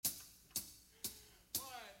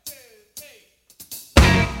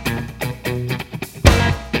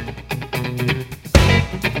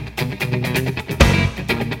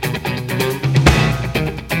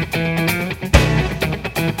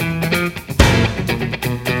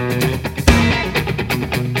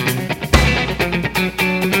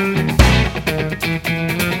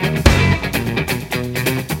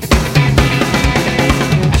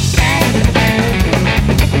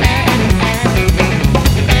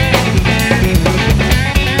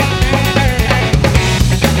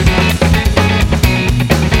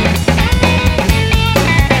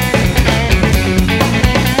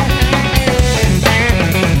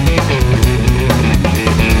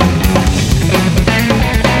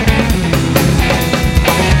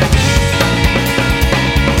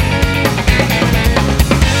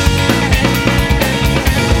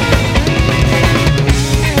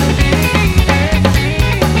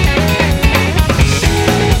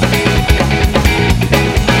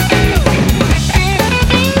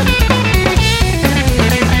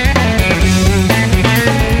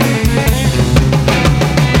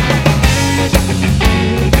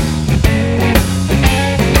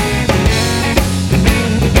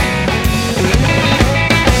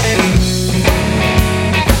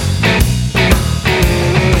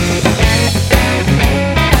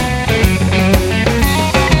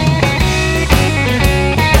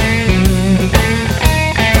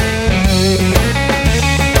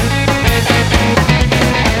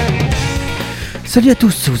Salut à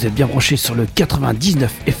tous, vous êtes bien branchés sur le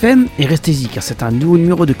 99 FM et restez-y car c'est un nouveau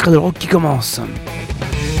numéro de Cradle Rock qui commence.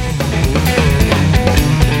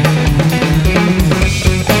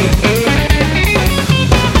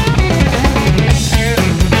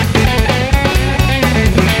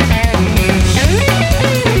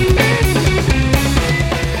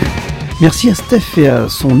 Merci à Steph et à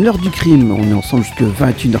son heure du crime. On est ensemble jusqu'à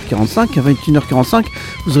 21h45. À 21h45,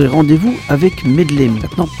 vous aurez rendez-vous avec Medley.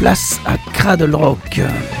 Maintenant, place à Cradle Rock.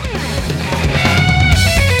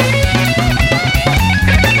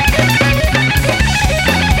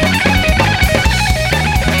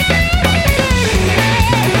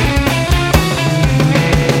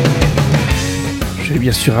 Je vais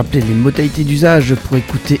bien sûr rappeler les modalités d'usage pour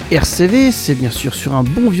écouter RCV. C'est bien sûr sur un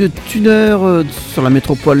bon vieux tuner sur la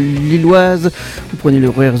métropole lilloise. Vous prenez le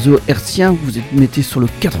réseau hertzien, vous mettez sur le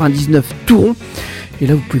 99 tout rond. Et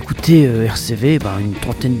là vous pouvez écouter RCV une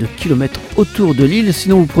trentaine de kilomètres autour de l'île.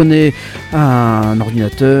 Sinon vous prenez un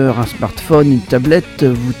ordinateur, un smartphone, une tablette.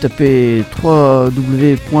 Vous tapez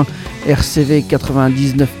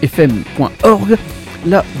www.rcv99fm.org.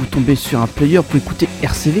 Là, vous tombez sur un player, vous pouvez écouter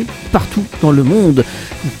RCV partout dans le monde.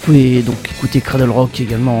 Vous pouvez donc écouter Cradle Rock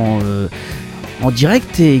également en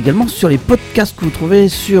direct et également sur les podcasts que vous trouvez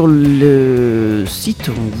sur le site.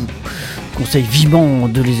 On vous conseille vivement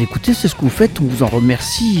de les écouter, c'est ce que vous faites, on vous en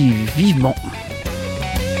remercie vivement.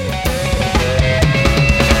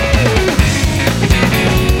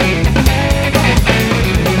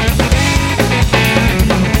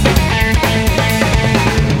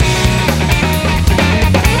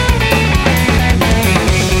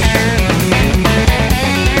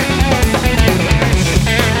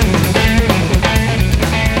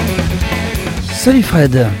 Salut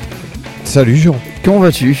Fred. Salut Jean. Comment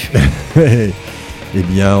vas-tu? Eh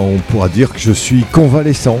bien, on pourra dire que je suis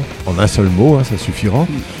convalescent. En un seul mot, ça suffira.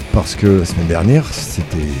 Parce que la semaine dernière,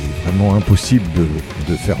 c'était vraiment impossible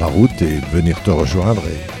de faire la route et de venir te rejoindre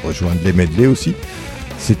et rejoindre les Medley aussi.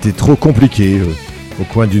 C'était trop compliqué. Au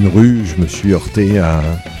coin d'une rue, je me suis heurté à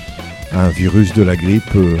un virus de la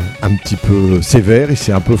grippe un petit peu sévère. Il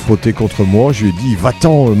s'est un peu frotté contre moi. Je lui ai dit,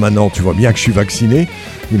 va-t'en maintenant, tu vois bien que je suis vacciné.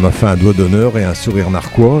 Il m'a fait un doigt d'honneur et un sourire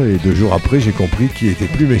narquois. Et 2 jours après, j'ai compris qu'il était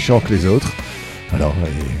plus méchant que les autres. Alors,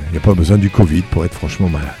 il n'y a pas besoin du Covid pour être franchement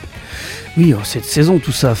malade. Oui, cette saison,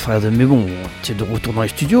 tout ça, Fred. Mais bon, tu es de retour dans les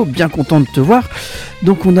studios, bien content de te voir.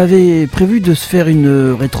 Donc, on avait prévu de se faire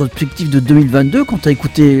une rétrospective de 2022. Quand tu as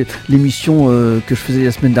écouté l'émission que je faisais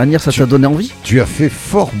la semaine dernière, ça t'a donné envie? Tu as fait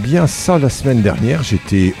fort bien ça la semaine dernière.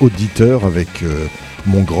 J'étais auditeur avec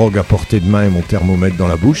mon grog à portée de main et mon thermomètre dans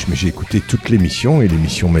la bouche. Mais j'ai écouté toute l'émission et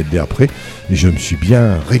l'émission Medley après. Et je me suis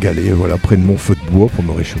bien régalé, voilà, près de mon feu de bois pour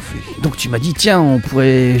me réchauffer. Donc, tu m'as dit, tiens,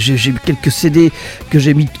 j'ai quelques CD que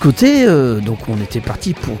j'ai mis de côté. Donc on était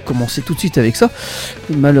parti pour commencer tout de suite avec ça.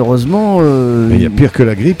 Malheureusement... Mais il y a pire que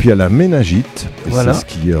la grippe, il y a la méningite. Voilà. C'est ce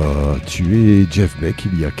qui a tué Jeff Beck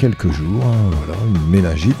il y a quelques jours. Voilà, une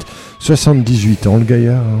méningite. 78 ans le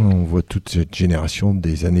gaillard. On voit toute cette génération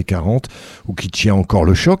des années 40 ou qui tient encore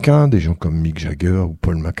le choc. Des gens comme Mick Jagger ou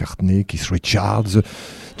Paul McCartney, Keith Richards,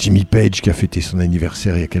 Jimmy Page qui a fêté son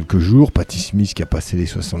anniversaire il y a quelques jours, Patti Smith qui a passé les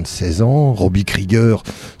 76 ans, Robbie Krieger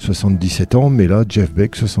 77 ans, mais là Jeff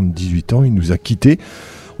Beck 78 ans, il nous a quittés.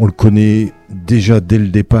 On le connaît déjà dès le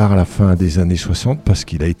départ à la fin des années 60 parce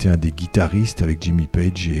qu'il a été un des guitaristes avec Jimmy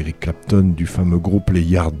Page et Eric Clapton du fameux groupe les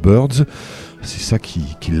Yardbirds. C'est ça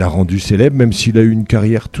qui l'a rendu célèbre, même s'il a eu une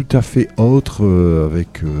carrière tout à fait autre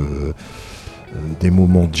avec des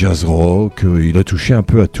moments jazz rock, il a touché un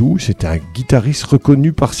peu à tout. C'était un guitariste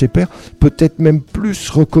reconnu par ses pairs, peut-être même plus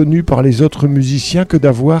reconnu par les autres musiciens que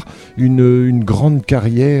d'avoir une grande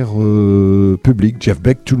carrière publique. Jeff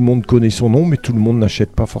Beck, tout le monde connaît son nom, mais tout le monde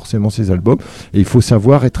n'achète pas forcément ses albums. Et il faut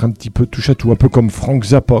savoir être un petit peu touche à tout, un peu comme Frank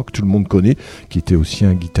Zappa, que tout le monde connaît, qui était aussi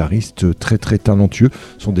un guitariste très très talentueux.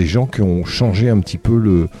 Ce sont des gens qui ont changé un petit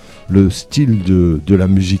peu le style de la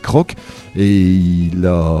musique rock, et il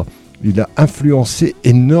a influencé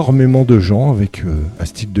énormément de gens avec un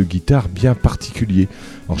style de guitare bien particulier.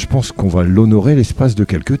 Alors je pense qu'on va l'honorer l'espace de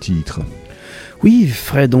quelques titres. Oui,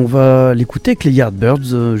 Fred, on va l'écouter avec les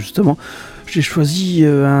Yardbirds, justement. J'ai choisi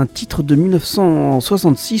un titre de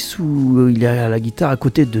 1966 où il est à la guitare à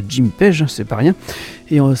côté de Jimmy Page, c'est pas rien.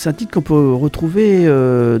 Et c'est un titre qu'on peut retrouver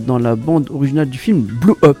dans la bande originale du film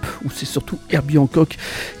Blow Up, où c'est surtout Herbie Hancock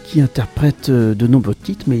qui interprète de nombreux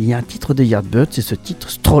titres, mais il y a un titre des Yardbirds, c'est ce titre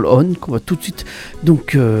Stroll On qu'on va tout de suite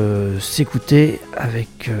donc s'écouter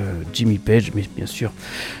avec Jimmy Page, mais bien sûr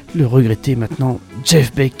le regretté maintenant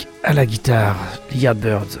Jeff Beck à la guitare, les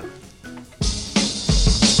Yardbirds.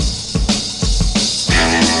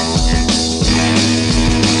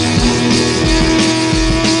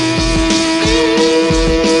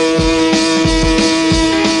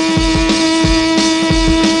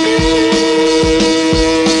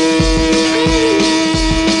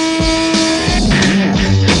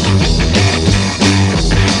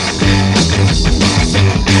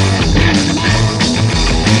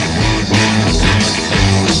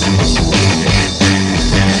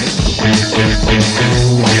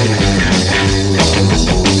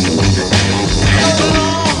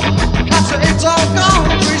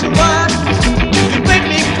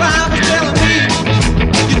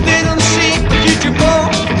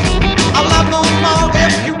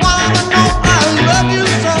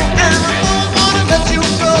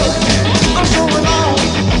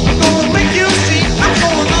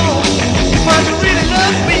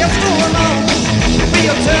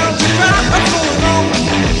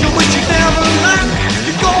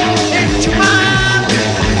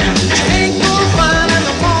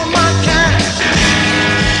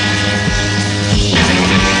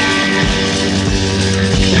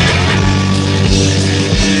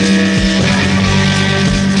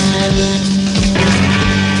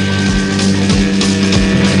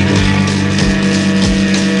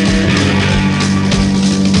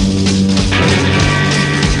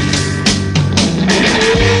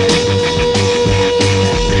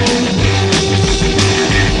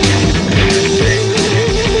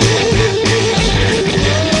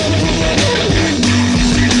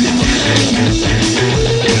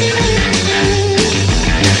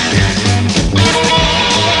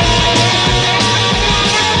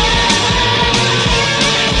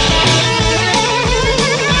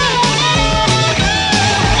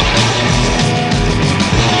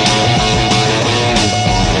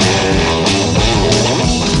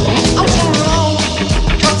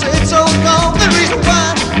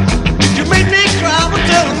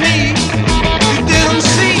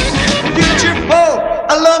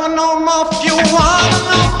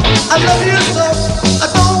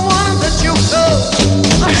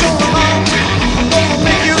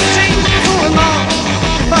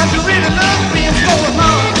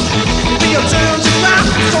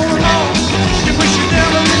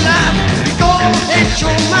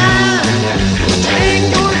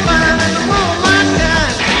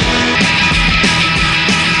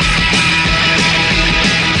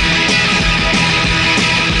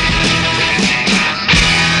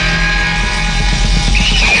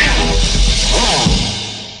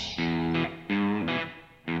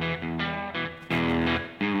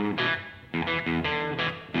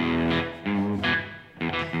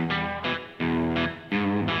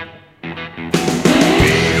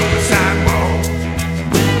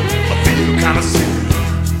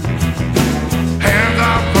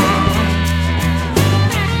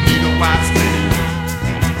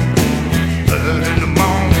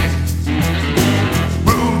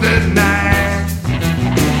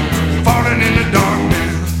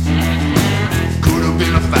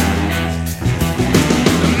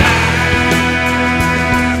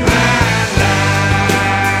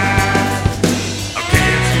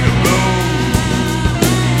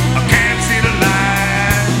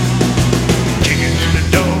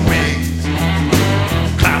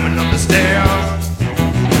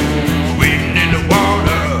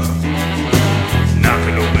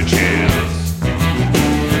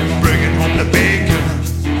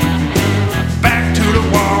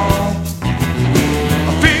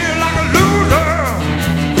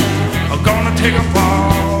 take a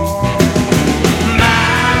fall.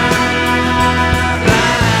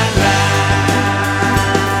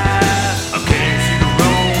 I can't see the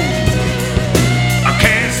road, I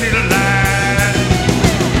can't see the light.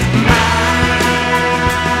 Blind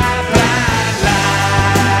light.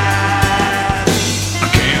 I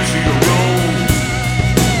can't see the road,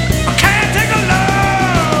 I can't take a load.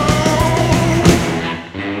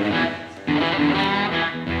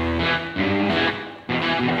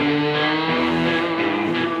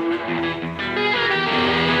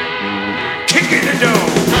 Kick in the door.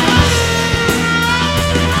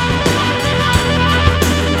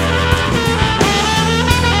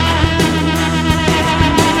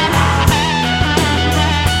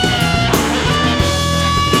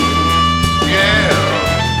 Yeah.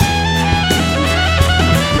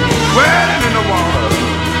 Wading in the water,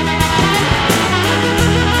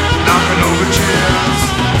 knocking over chairs.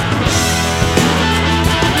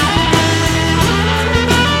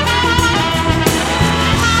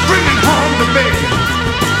 Bringing home the bacon.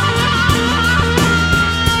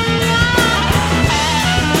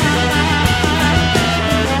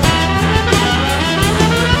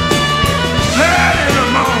 Late in the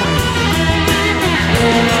morning.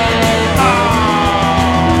 Oh,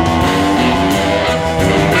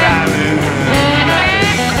 driving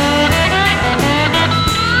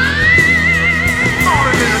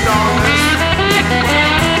falling in the darkness.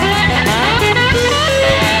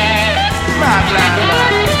 My blind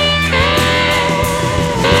light.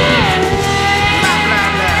 My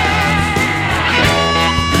blind light.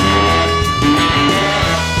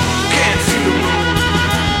 Can't see the road.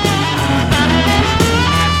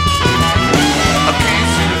 I can't see the light. I can't see the road. I can't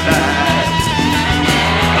see the light.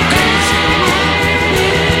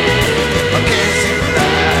 I can't see the road. I can't see the light. I can't see the road. I can't see the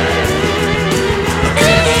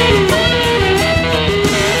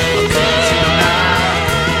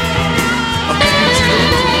light. I can't see the road. I can't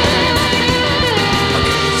see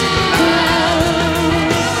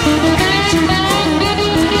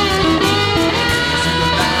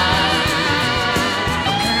the light. I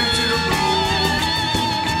can't see the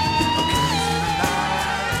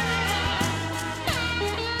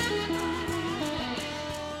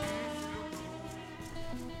light.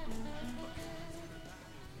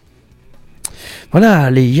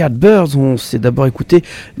 Voilà, les Yardbirds, on s'est d'abord écouté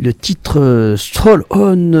le titre Stroll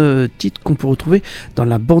On, titre qu'on peut retrouver dans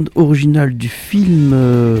la bande originale du film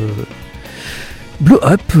Blow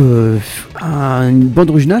Up, une bande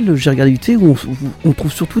originale, j'ai regardé vite fait, où on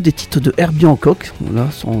trouve surtout des titres de Herbie Hancock, là,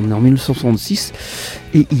 on est en 1966,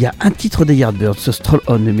 et il y a un titre des Yardbirds, ce Stroll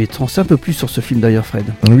On, mais t'en sais un peu plus sur ce film d'ailleurs, Fred.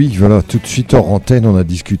 Oui, voilà, tout de suite hors antenne, on a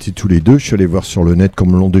discuté tous les deux. Je suis allé voir sur le net,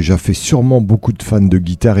 comme l'ont déjà fait sûrement beaucoup de fans de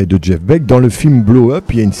guitare et de Jeff Beck. Dans le film Blow Up,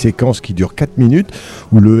 il y a une séquence qui dure 4 minutes,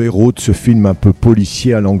 où le héros de ce film un peu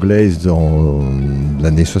policier à l'anglaise, dans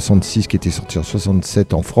l'année 66, qui était sorti en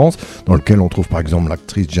 67 en France, dans lequel on trouve par exemple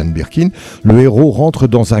l'actrice Jane Birkin, le héros rentre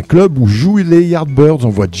dans un club où jouent les Yardbirds. On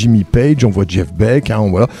voit Jimmy Page, on voit Jeff Beck,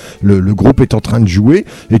 voilà, le groupe est en train de jouer.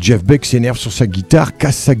 Et Jeff Beck s'énerve sur sa guitare,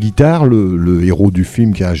 casse sa guitare. Le héros du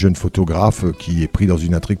film, qui est un jeune photographe qui est pris dans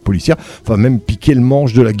une intrigue policière, va même piquer le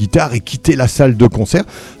manche de la guitare et quitter la salle de concert.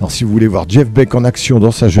 Alors si vous voulez voir Jeff Beck en action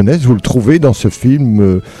dans sa jeunesse, vous le trouvez dans ce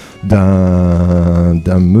film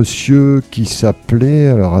d'un monsieur qui s'appelait,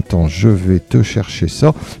 alors attends, je vais te chercher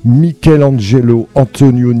ça, Michelangelo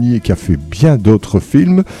Antonioni, qui a fait bien d'autres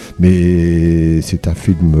films, mais c'est un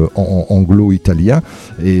film anglo-italien,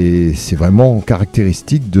 et c'est vraiment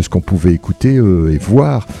caractéristique de ce qu'on pouvait écouter et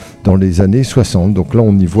voir dans les années 60. Donc là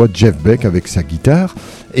on y voit Jeff Beck avec sa guitare,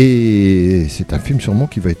 et c'est un film sûrement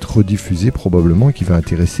qui va être rediffusé probablement et qui va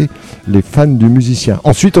intéresser les fans du musicien.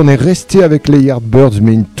 Ensuite on est resté avec les Yardbirds,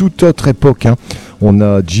 mais une toute autre époque, On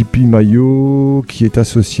a J.P. Mayo qui est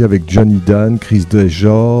associé avec Johnny Dan, Chris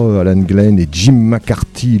Deja, Alan Glenn et Jim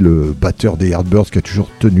McCarthy, le batteur des Yardbirds, qui a toujours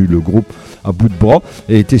tenu le groupe à bout de bras,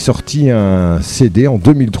 et était sorti un CD en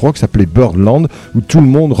 2003 qui s'appelait Birdland, où tout le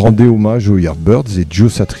monde rendait hommage aux Yardbirds, et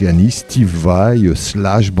Joe Satriani, Steve Vai,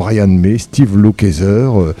 Slash, Brian May, Steve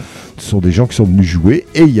Lukather, ce sont des gens qui sont venus jouer,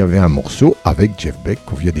 et il y avait un morceau avec Jeff Beck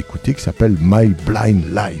qu'on vient d'écouter qui s'appelle My Blind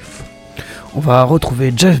Life. On va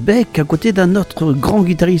retrouver Jeff Beck à côté d'un autre grand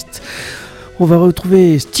guitariste. On va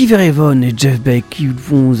retrouver Stevie Ray Vaughan et Jeff Beck qui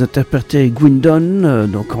vont interpréter Gwindon,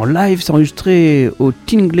 donc en live. C'est enregistré au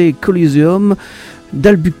Tingley Coliseum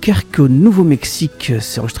d'Albuquerque au Nouveau-Mexique.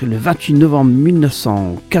 C'est enregistré le 28 novembre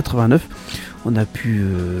 1989. On a pu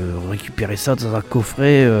récupérer ça dans un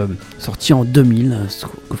coffret sorti en 2000. Ce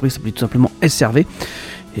coffret s'appelait tout simplement SRV.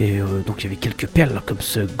 Et donc il y avait quelques perles comme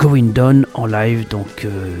ce Going Down en live, donc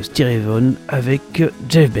Stevie Vaughan avec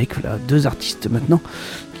Jeff Beck, voilà, deux artistes maintenant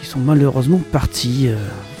qui sont malheureusement partis.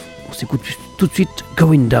 On s'écoute tout de suite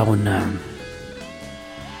Going Down.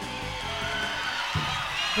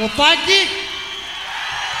 Well, thank you.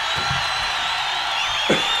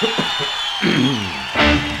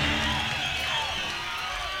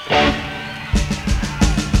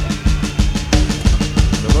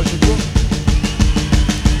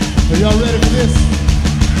 Are y'all ready for this?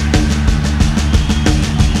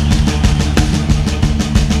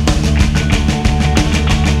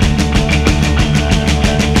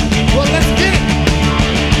 Well, let's get it.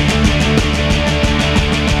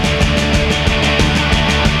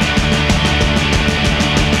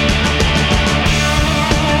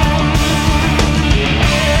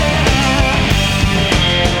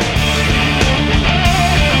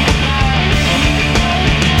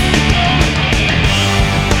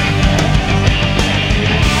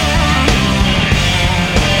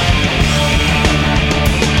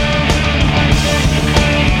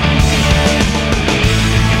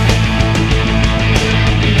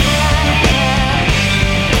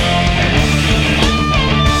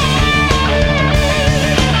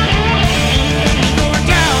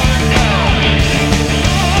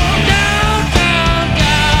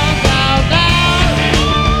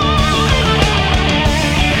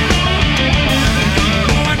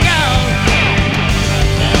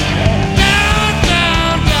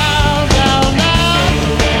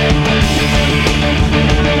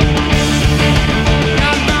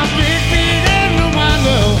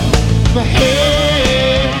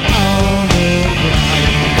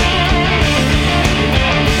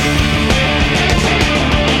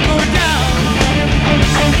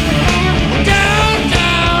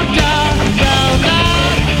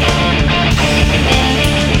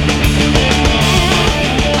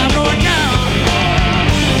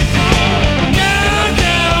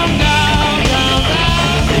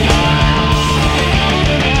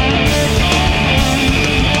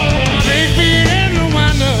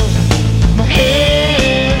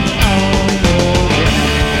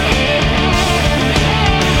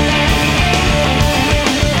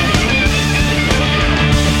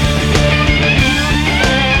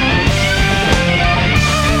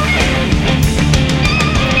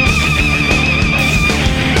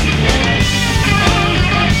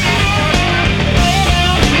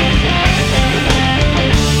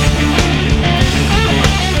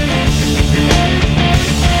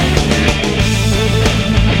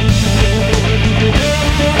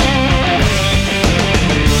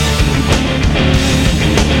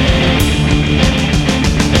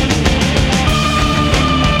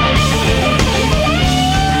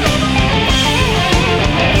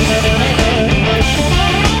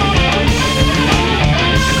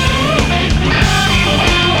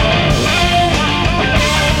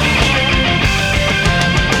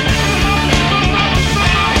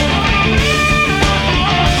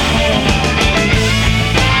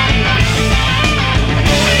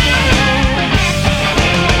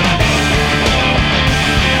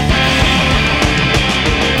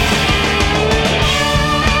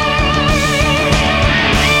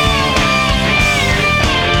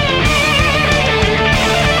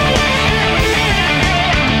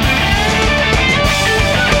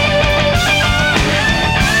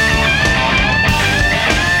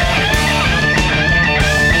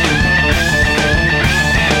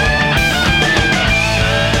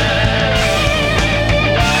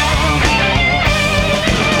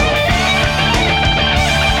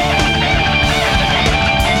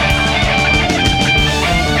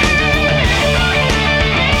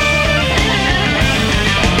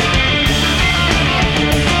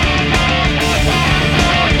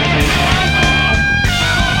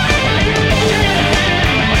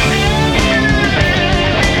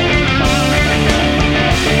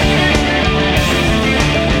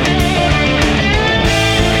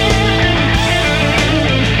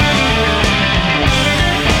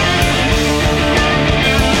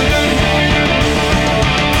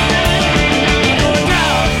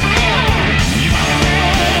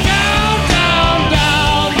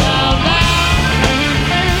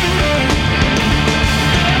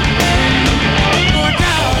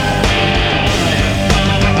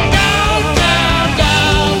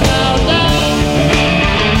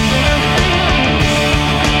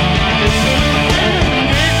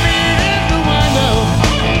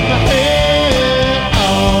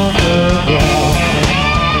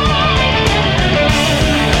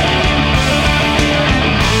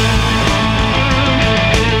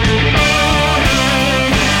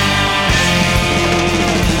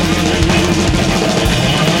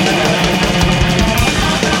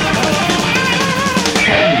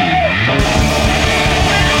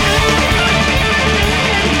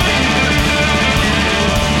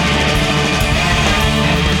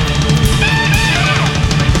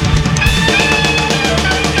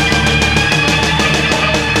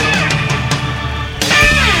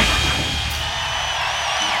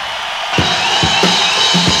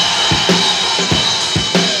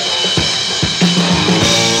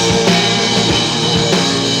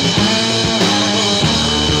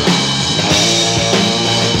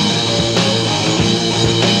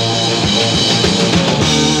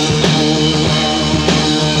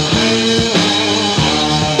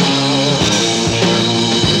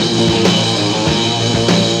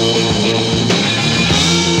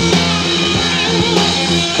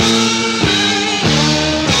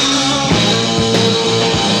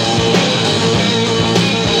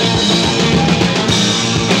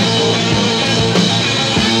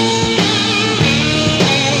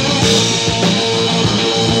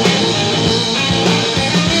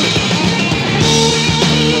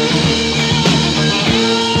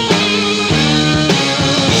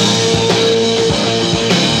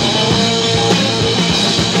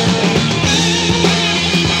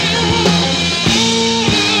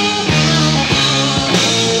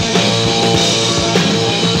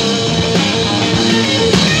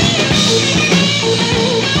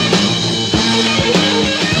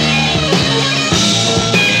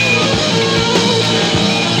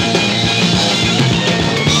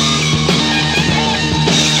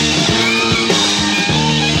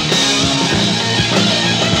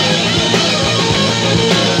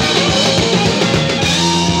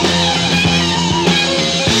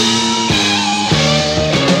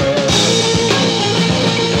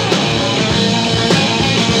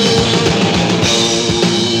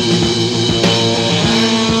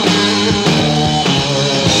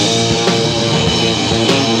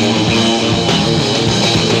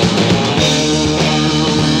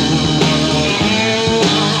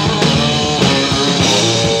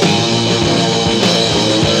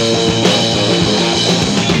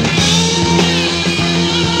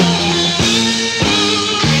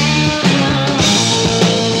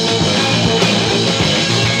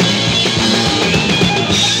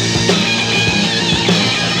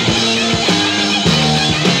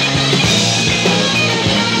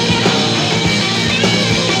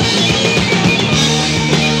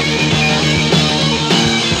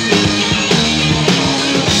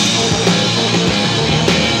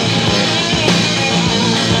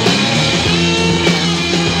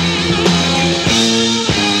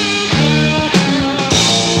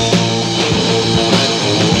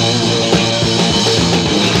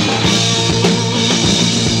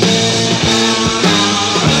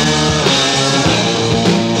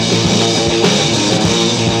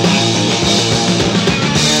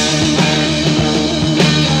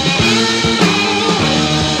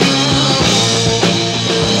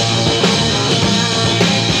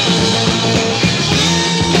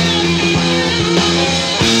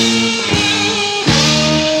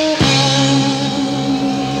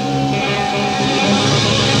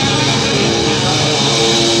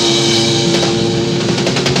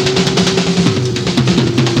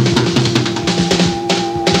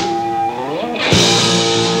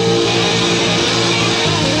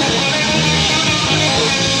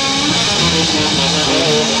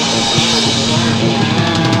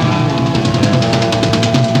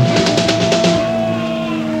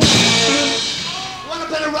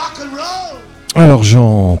 Alors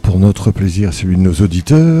Jean, pour notre plaisir, celui de nos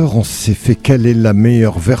auditeurs, on s'est fait quelle est la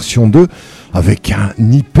meilleure version d'eux avec un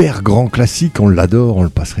hyper grand classique, on l'adore, on le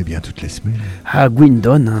passerait bien toutes les semaines. Ah,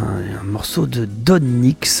 Gwendon, un morceau de Don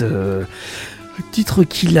Nix, titre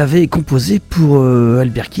qu'il avait composé pour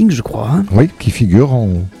Albert King, je crois. Hein. Oui, qui figure en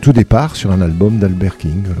tout départ sur un album d'Albert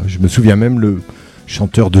King. Voilà. Je me souviens même le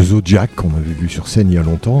chanteur de Zodiac qu'on avait vu sur scène il y a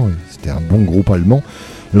longtemps, et c'était un bon groupe allemand.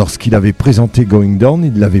 Lorsqu'il avait présenté Going Down,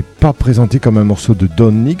 il ne l'avait pas présenté comme un morceau de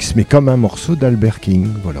Don Nix, mais comme un morceau d'Albert King.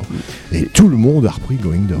 Voilà. Et tout le monde a repris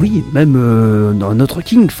Going Down. Oui, même dans notre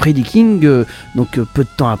King, Freddie King, peu de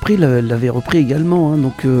temps après, l'avait repris également. Hein,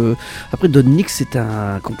 après, Don Nix, c'est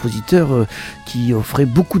un compositeur qui offrait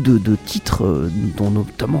beaucoup de titres, dont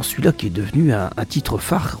notamment celui-là qui est devenu un titre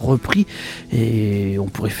phare repris. Et on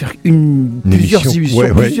pourrait faire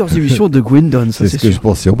plusieurs émissions de Gwendon. C'est ce que je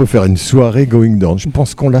pensais. On peut faire une soirée Going Down. Je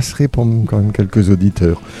pense qu'on lasserait pour quand même quelques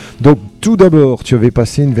auditeurs. Donc, tout d'abord, tu avais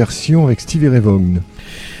passé une version avec Stevie Ray Vaughan.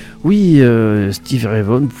 Oui, Stevie Ray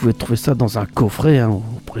Vaughan, vous pouvez trouver ça dans un coffret. Hein.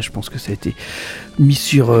 Après, je pense que ça a été mis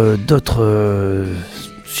sur d'autres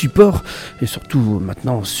support et surtout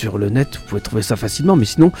maintenant sur le net vous pouvez trouver ça facilement, mais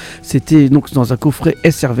sinon c'était donc dans un coffret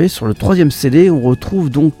SRV sur le 3e CD. On retrouve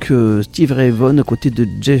donc Steve Ray Vaughan à côté de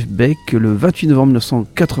Jeff Beck le 28 novembre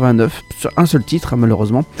 1989 sur un seul titre,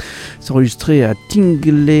 malheureusement. C'est enregistré à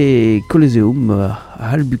Tingley Coliseum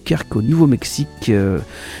à Albuquerque au Nouveau-Mexique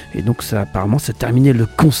et donc ça apparemment ça terminait le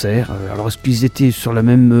concert. Alors est-ce qu'ils étaient sur la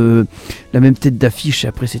même tête d'affiche et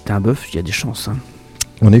après c'était un bœuf? Il y a des chances, hein.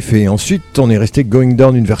 En effet, ensuite on est resté Going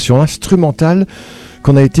Down, une version instrumentale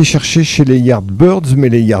qu'on a été chercher chez les Yardbirds, mais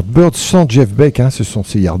les Yardbirds sans Jeff Beck, hein, ce sont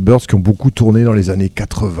ces Yardbirds qui ont beaucoup tourné dans les années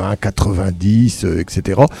 80, 90,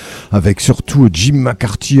 etc. Avec surtout Jim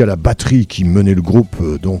McCarthy à la batterie qui menait le groupe,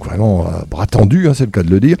 donc vraiment à bras tendu, hein, c'est le cas de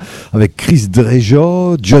le dire, avec Chris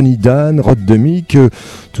Dreja, Johnny Dan, Rod Demick,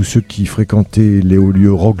 tous ceux qui fréquentaient les hauts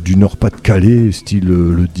lieux rock du Nord-Pas-de-Calais, style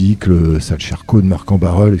le Dick, le Salcherco de Marc en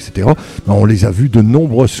Barreul, etc. Ben, on les a vus de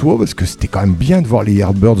nombreuses fois parce que c'était quand même bien de voir les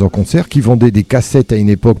Yardbirds en concert qui vendaient des cassettes à une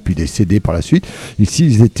époque puis des CD par la suite. Ici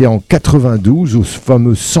ils étaient en 92 au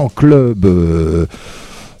fameux 100 Club, le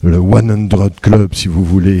 100 Club si vous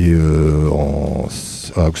voulez,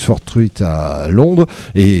 à Oxford Street à Londres,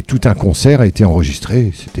 et tout un concert a été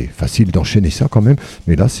enregistré. C'était facile d'enchaîner ça quand même,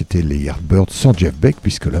 mais là c'était les Yardbirds sans Jeff Beck,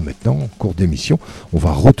 puisque là maintenant en cours d'émission on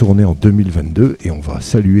va retourner en 2022 et on va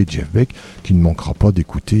saluer Jeff Beck qui ne manquera pas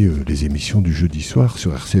d'écouter les émissions du jeudi soir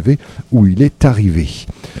sur RCV où il est arrivé.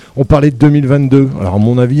 On parlait de 2022, alors à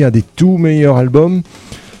mon avis un des tout meilleurs albums,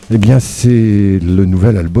 eh bien, c'est le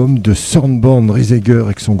nouvel album de Thornborn Riesiger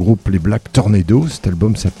avec son groupe les Black Tornadoes. Cet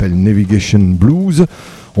album s'appelle Navigation Blues.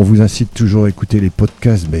 On vous incite toujours à écouter les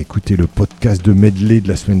podcasts. Écoutez le podcast de Medley de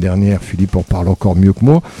la semaine dernière. Philippe en parle encore mieux que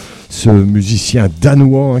moi. Ce musicien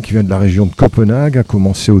danois qui vient de la région de Copenhague a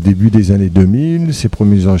commencé au début des années 2000. Ses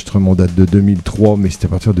premiers enregistrements datent de 2003, mais c'est à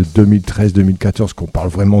partir de 2013-2014 qu'on parle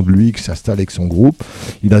vraiment de lui, qu'il s'installe avec son groupe.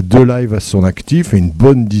 Il a 2 lives à son actif et une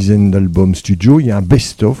bonne dizaine d'albums studio. Il y a un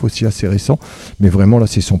best-of aussi assez récent, mais vraiment là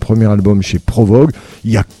c'est son premier album chez Provogue.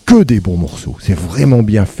 Il n'y a que des bons morceaux, c'est vraiment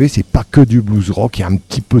bien fait, c'est pas que du blues rock, il y a un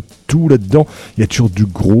petit peu de tout là-dedans. Il y a toujours du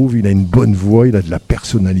groove, il a une bonne voix, il a de la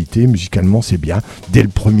personnalité, musicalement c'est bien. Dès le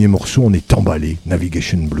premier morceau on est emballé,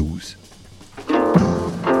 Navigation Blues.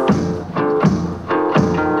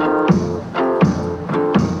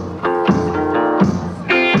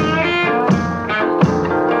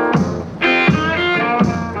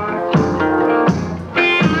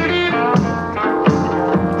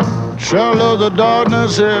 Shell of the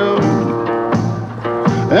darkness here,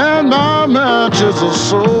 and my matches are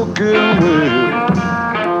soaking wet.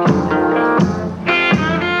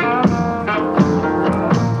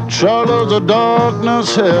 Shell of the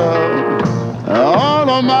darkness here, all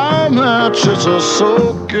of my matches are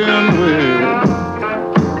soaking wet.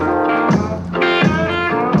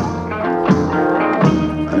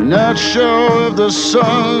 And not sure if the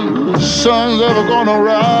sun's ever gonna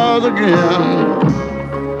rise again.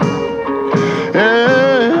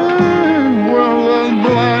 Hey, well, that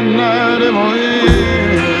blind night in my ear.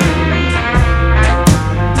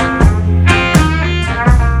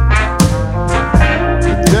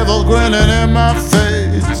 The devil's grinning in my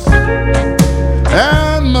face,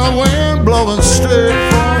 and the wind blowing straight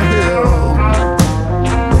from hell.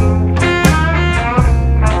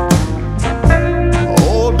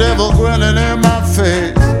 Old devil grinning in my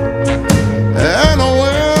face, and the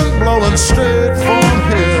wind blowing straight from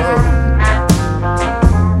hell.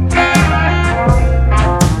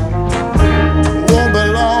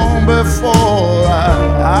 Before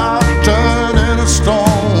I'll turn in a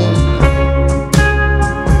stone.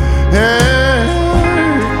 Hey,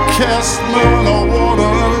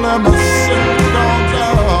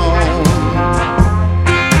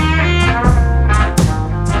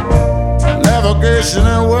 navigation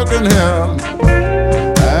ain't working here,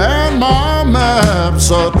 and my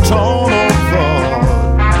maps are torn apart.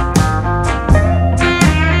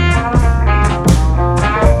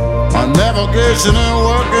 My navigation ain't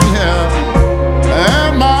working here,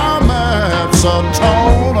 and my maps are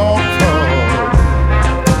torn apart.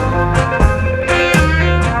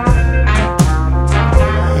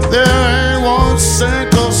 There ain't one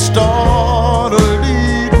single star to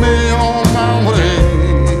lead me on my way.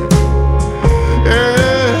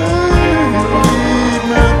 Lead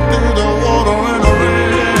me through the water and the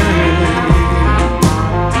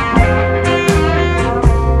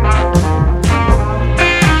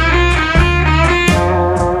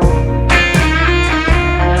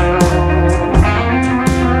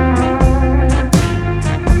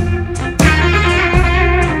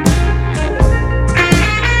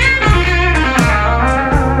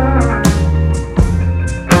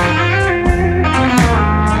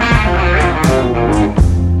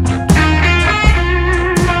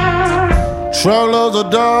travelers of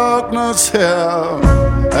darkness here,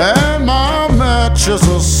 and my matches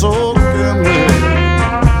are soaking wet.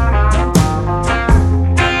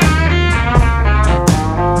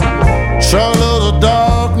 Travelers of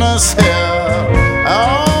darkness here,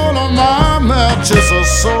 all of my matches are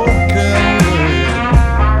soaking wet.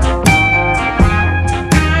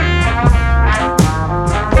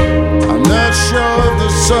 I'm not sure if the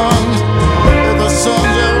sun's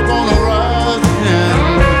ever gonna rise again.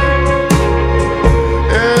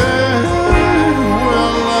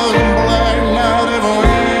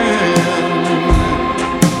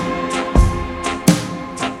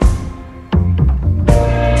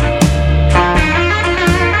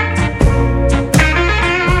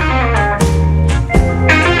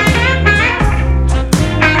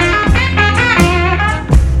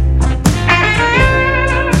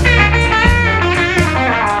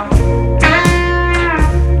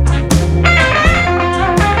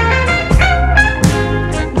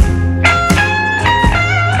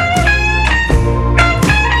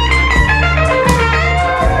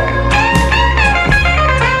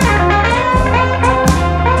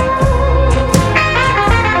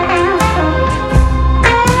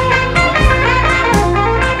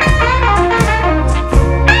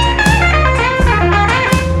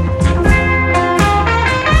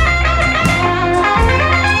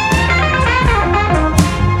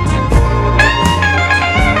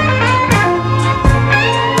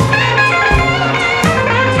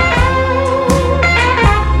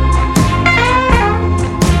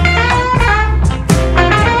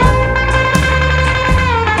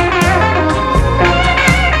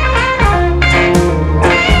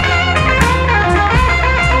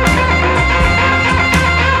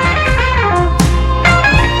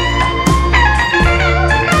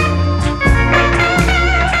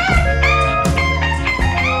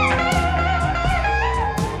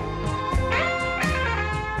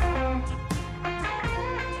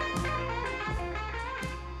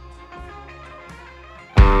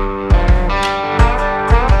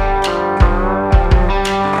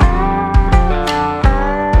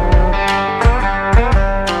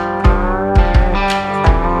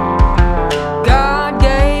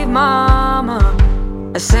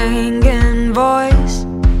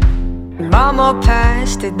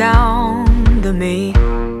 Passed it down to me.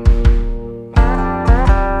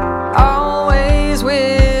 Always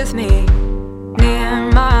with me, near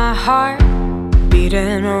my heart,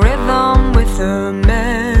 beating a rhythm with a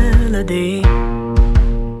melody.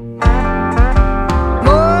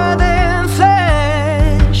 More than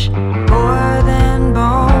flesh, more than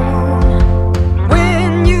bone.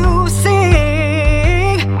 When you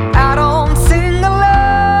sing, I don't sing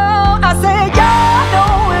alone. I say, yeah, I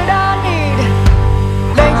know what I need.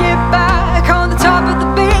 Lay it back on the top of the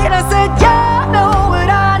beat. I said, yeah, I know what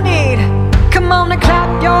I need. Come on and clap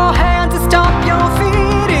your hands and stomp your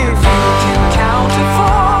feet. If you can count to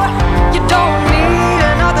 4, you don't need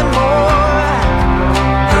nothing more.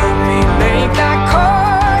 Help me make that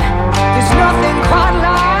chord. There's nothing quite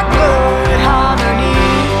like good harmony.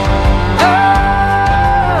 Oh,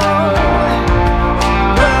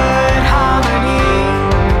 good harmony.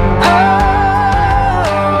 Oh,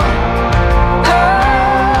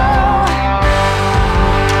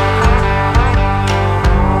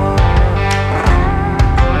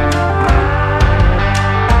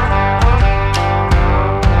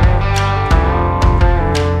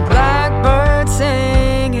 blackbird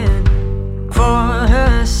singing for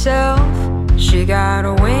herself. She got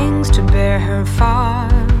wings to bear her far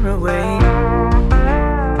away.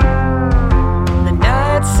 The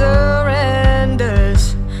night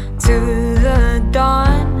surrenders to the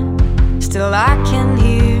dawn. Still I can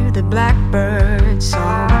hear the blackbird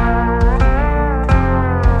song.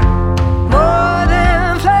 More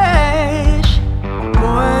than flesh,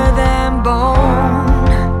 more than bone.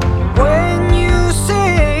 When you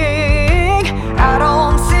sing, I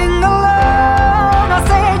don't sing alone. I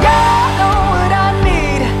say, yeah, I know what I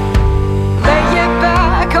need. Lay it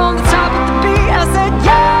back on the top of the beat. I said,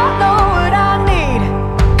 yeah, I know what I need.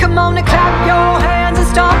 Come on and clap your hands and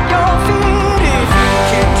stomp your feet. If you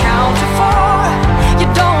can count to 4, you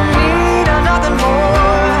don't need another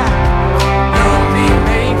more. Help me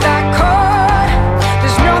make that chord.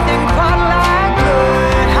 There's nothing quite like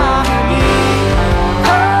good harmony.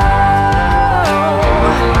 Oh,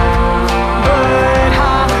 good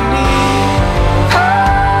harmony.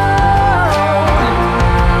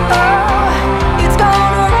 Oh, it's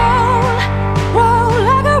gonna roll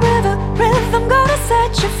like a river. Rhythm gonna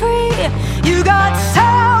set you free. You got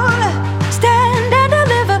soul, stand and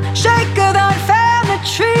deliver. Shake that family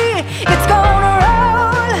tree. It's gonna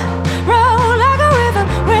roll like a river.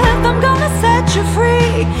 Rhythm gonna set you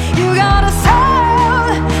free. You got a soul,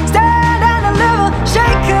 stand and deliver.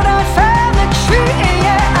 Shake that family tree.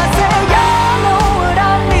 Yeah, I say, yeah, I know what I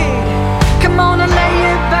need. Come on and lay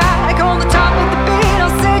it back on the top of the beat. I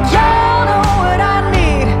said, yeah, I know what I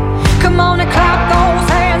need. Come on and clap those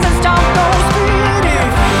hands and stomp those feet.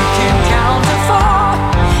 If you can count to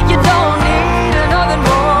 4, you don't need another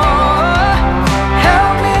more.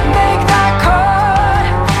 Help me make that chord.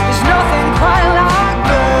 There's nothing quite like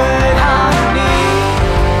good harmony.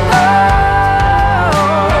 Oh,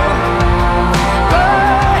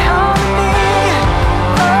 good harmony.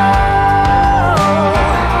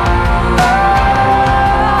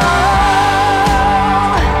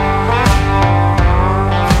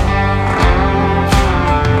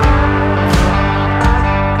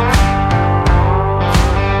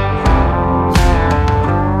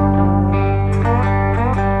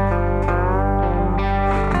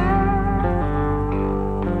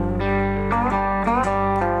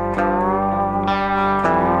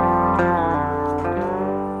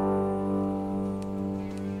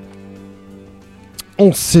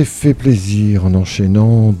 On s'est fait plaisir en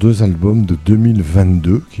enchaînant 2 albums de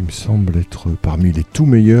 2022 qui me semblent être parmi les tout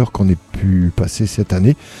meilleurs qu'on ait pu passer cette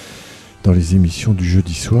année dans les émissions du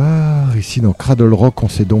jeudi soir. Ici dans Cradle Rock, on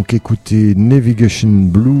s'est donc écouté Navigation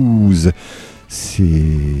Blues. C'est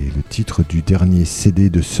le titre du dernier CD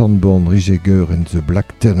de Soundborn, Rijegger and the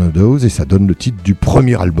Black Tornadoes et ça donne le titre du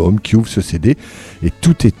premier album qui ouvre ce CD. Et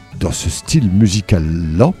tout est dans ce style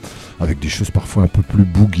musical-là, avec des choses parfois un peu plus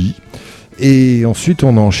boogie. Et ensuite,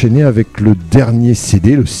 on a enchaîné avec le dernier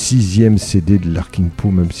CD, le 6e CD de Larkin Poe,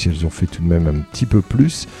 même si elles ont fait tout de même un petit peu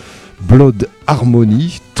plus. Blood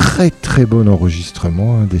Harmony, très très bon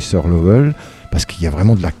enregistrement des Sœurs Lowell, parce qu'il y a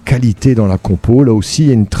vraiment de la qualité dans la compo. Là aussi, il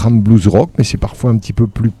y a une trame blues rock, mais c'est parfois un petit peu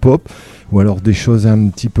plus pop, ou alors des choses un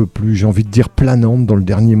petit peu plus, j'ai envie de dire, planantes dans le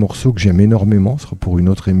dernier morceau que j'aime énormément. Ce sera pour une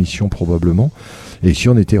autre émission probablement. Et ici,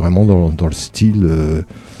 on était vraiment dans le style...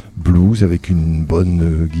 blues avec une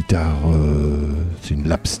bonne guitare, c'est une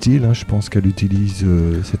lap steel, je pense qu'elle utilise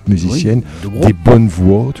cette musicienne, oui, des bonnes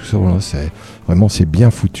voix, tout ça, voilà, c'est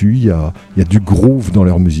bien foutu, il y a du groove dans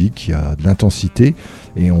leur musique, il y a de l'intensité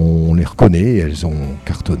et on les reconnaît, et elles ont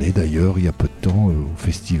cartonné d'ailleurs il y a peu de temps au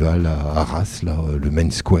festival à Arras, là, le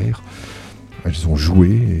Main Square, elles ont joué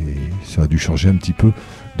et ça a dû changer un petit peu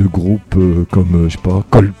de groupes comme, je sais pas,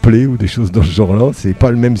 Coldplay ou des choses dans ce genre-là. C'est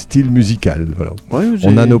pas le même style musical. Voilà. Ouais,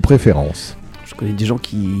 on a nos préférences. Je connais des gens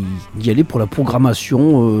qui y allaient pour la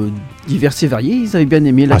programmation diverses et variées. Ils avaient bien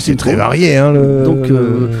aimé la c'est très varié, donc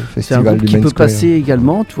c'est un groupe qui peut passer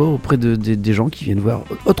également, tu vois, auprès des gens qui viennent voir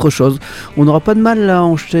autre chose. On n'aura pas de mal à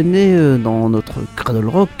enchaîner dans notre Cradle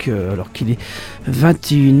Rock, alors qu'il est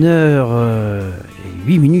 21h et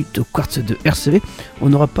 8 minutes au quartz de RCV. On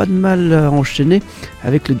n'aura pas de mal à enchaîner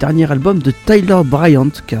avec le dernier album de Tyler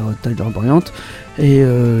Bryant, car Tyler Bryant est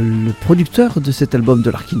le producteur de cet album de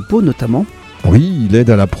Larkin Poe notamment. Oui, il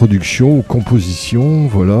aide à la production, aux compositions,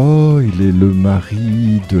 voilà. Il est le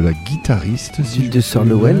mari de la guitariste, de Sir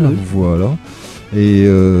Lowell. Oui. Voilà. Et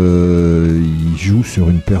il joue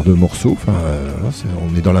sur une paire de morceaux. Enfin,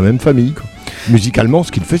 on est dans la même famille, quoi. Musicalement,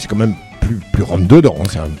 ce qu'il fait, c'est quand même plus rentre dedans.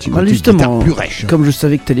 C'est un petit côté guitare plus rêche. Comme je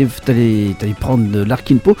savais que t'allais prendre de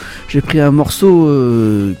Larkin Poe, j'ai pris un morceau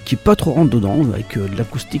qui est pas trop rentre dedans, avec de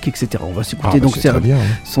l'acoustique, etc. On va s'écouter donc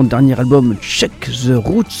son dernier album, Check the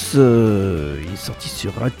Roots. Il est sorti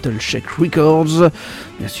sur Rattle Shake Records.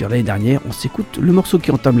 Bien sûr, l'année dernière, on s'écoute le morceau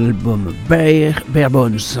qui entame l'album, Bare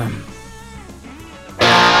Bones.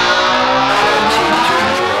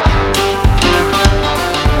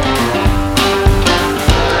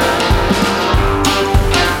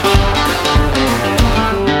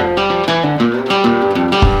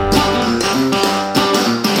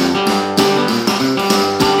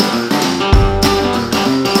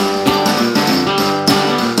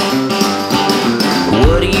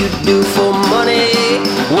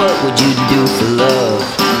 would you do for love?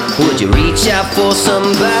 Would you reach out for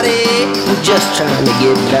somebody who's just trying to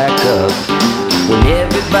get back up? When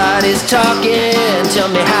everybody's talking, tell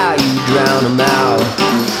me how you drown them out.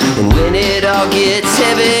 And when it all gets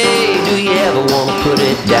heavy, do you ever wanna put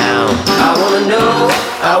it down? I wanna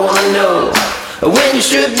know, when you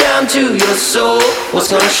strip down to your soul, what's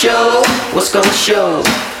gonna show, what's gonna show?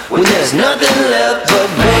 When there's nothing left but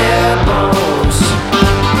bare bones.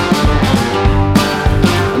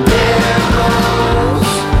 Bare bones.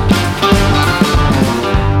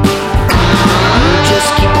 You just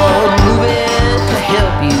keep on moving to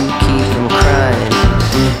help you keep from crying.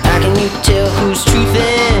 How can you tell who's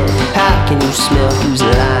truthing? How can you smell who's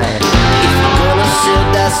lying? If you're gonna sell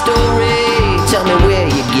that story, tell me where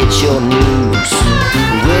you get your news.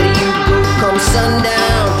 Where do you go come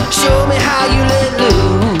sundown? Show me how you let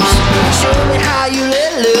loose. Show me how you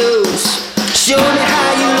let loose. Show me how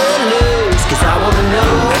you let loose. Cause I wanna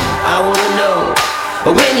know.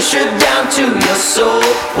 When you strip down to your soul,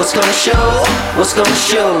 what's gonna show, what's gonna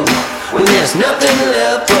show? When there's nothing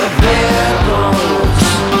left but bare bones.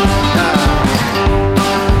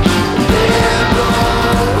 Bare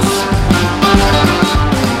bones.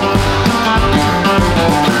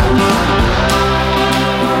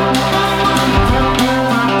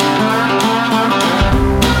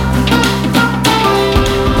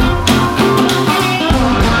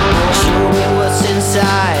 Show me what's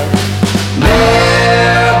inside.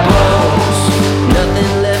 Bare bones.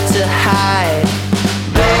 Nothing left to hide.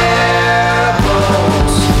 Bare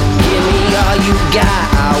bones. Give me all you got.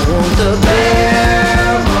 I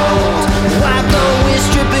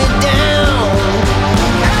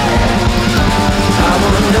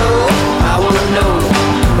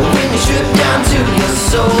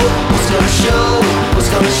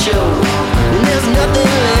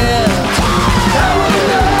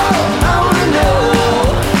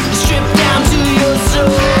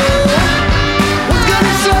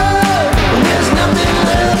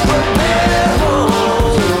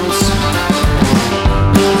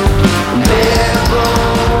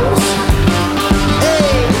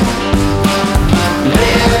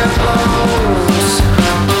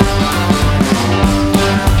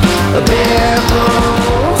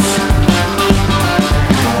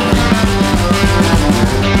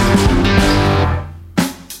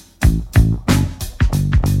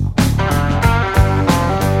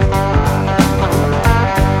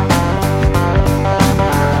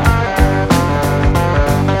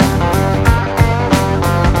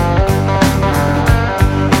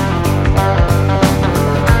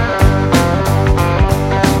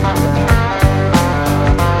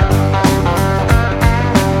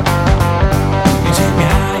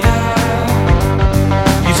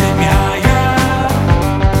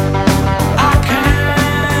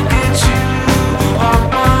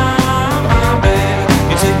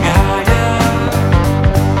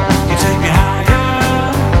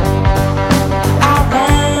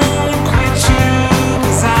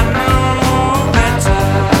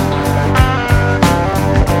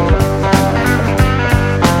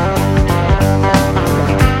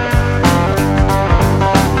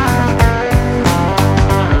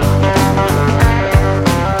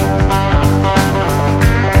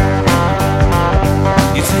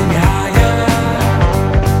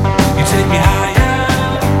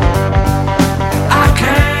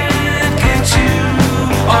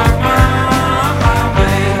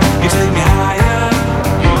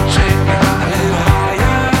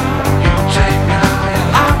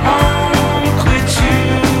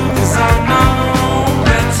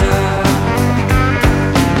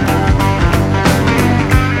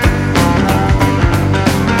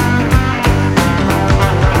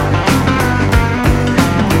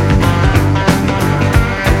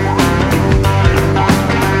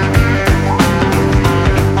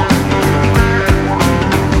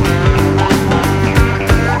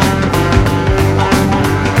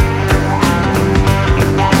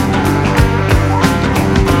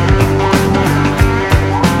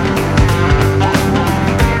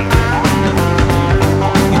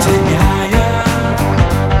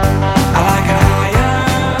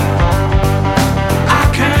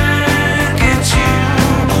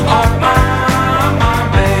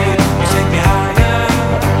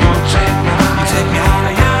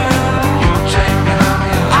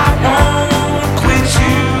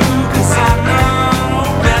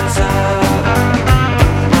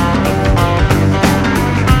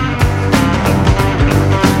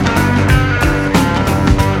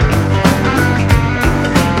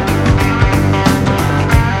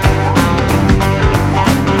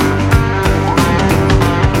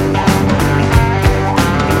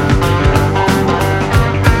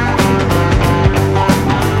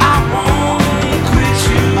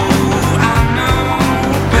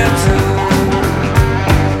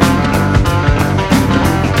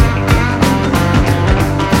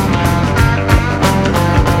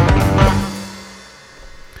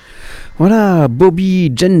Voilà,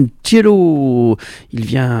 Bobby Gentiello, il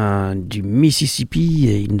vient du Mississippi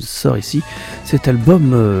et il nous sort ici cet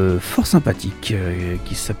album fort sympathique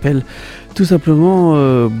qui s'appelle tout simplement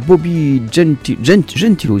Bobby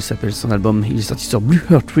Gentiello, il s'appelle son album. Il est sorti sur Blue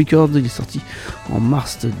Heart Records, il est sorti en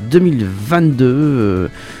mars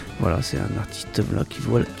 2022. Voilà, c'est un artiste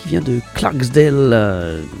qui vient de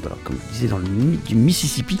Clarksdale, comme je disais, dans le du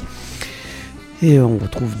Mississippi. Et on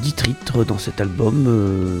retrouve 10 titres dans cet album,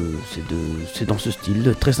 c'est dans ce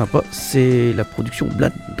style, très sympa. C'est la production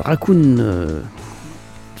Blind Raccoon,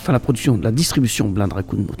 la distribution Blind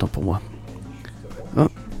Raccoon, autant pour moi.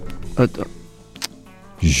 Attends.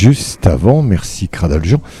 Juste avant, merci Cradle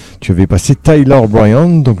Jean, tu avais passé Tyler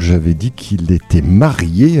Bryant, donc j'avais dit qu'il était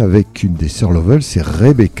marié avec une des sœurs Lovell, c'est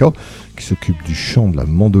Rebecca, qui s'occupe du chant, de la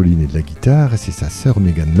mandoline et de la guitare, et c'est sa sœur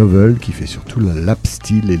Megan Lovell qui fait surtout la lap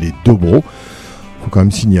steel et les dobro. Il faut quand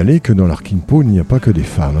même signaler que dans l'Arkinpo, il n'y a pas que des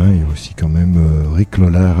femmes. Il y a aussi quand même Rick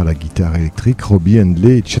Lollar à la guitare électrique, Robbie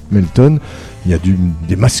Handley et Chet Melton. Il y a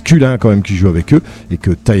des masculins quand même qui jouent avec eux. Et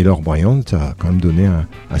que Tyler Bryant a quand même donné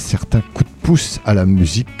un certain coup de pouce à la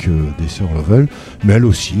musique des sœurs Lovell. Mais elle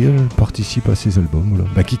aussi, elle participe à ces albums.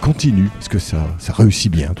 Qui continuent, parce que ça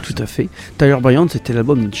réussit bien. Tout à fait. Tyler Bryant, c'était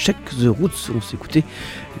l'album Check the Roots. On s'écoutait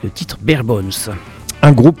le titre Bare Bones.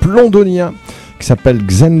 Un groupe londonien qui s'appelle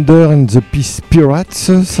Xander and the Peace Pirates.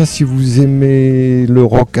 Ça, si vous aimez le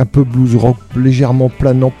rock, un peu blues rock, légèrement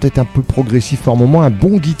planant, peut-être un peu progressif par moment, un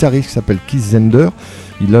bon guitariste qui s'appelle Keith Xander.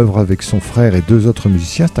 Il œuvre avec son frère et 2 autres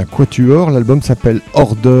musiciens. C'est un quatuor. L'album s'appelle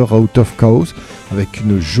Order Out of Chaos, avec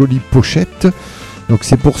une jolie pochette. Donc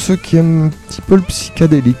c'est pour ceux qui aiment un petit peu le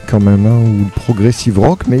psychédélique quand même, ou le progressive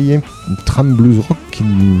rock, mais il y a une trame blues rock qui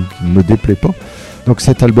ne me déplaît pas. Donc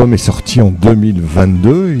cet album est sorti en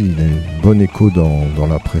 2022, il a bon écho dans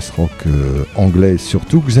la presse rock anglaise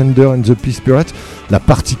surtout. Xander and the Peace Pirates, la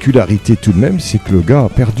particularité tout de même, c'est que le gars a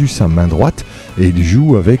perdu sa main droite et il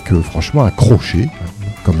joue avec franchement un crochet,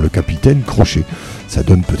 comme le capitaine Crochet. Ça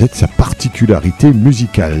donne peut-être sa particularité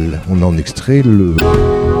musicale. On en extrait le...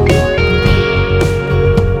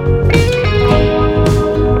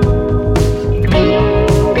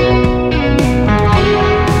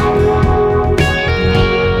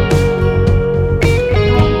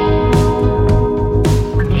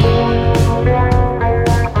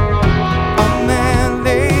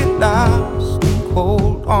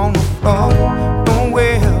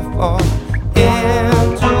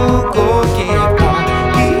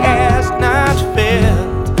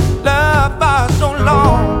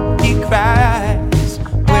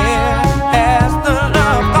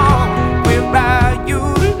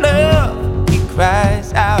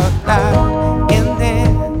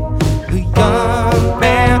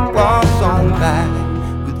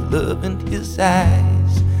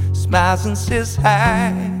 And says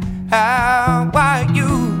hi, how are you?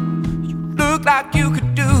 You look like you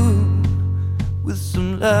could do with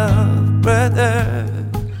some love, brother.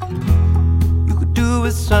 You could do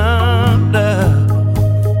with some love.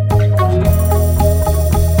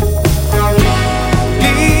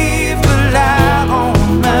 Leave the light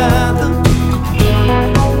on, mother.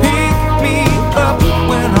 Pick me up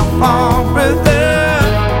when I fall, brother.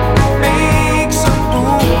 Make some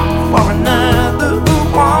room for another who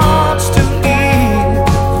wants to give,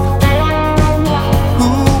 who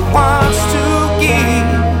wants to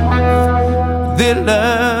give their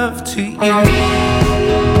love to you.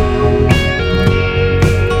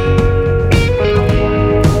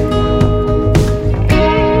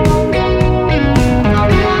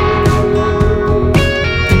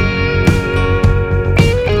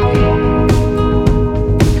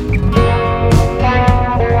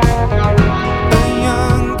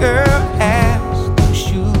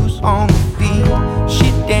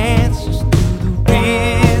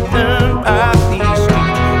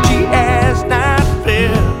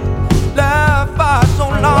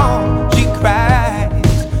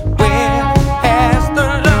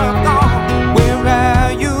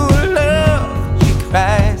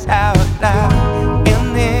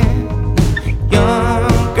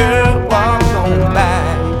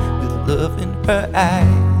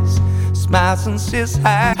 And says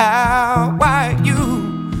hi, how are you?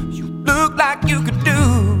 You look like you could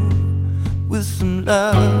do with some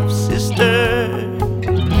love, sister.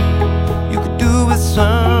 You could do with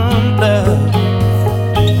some love.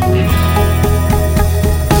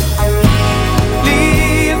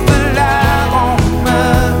 Leave the light on,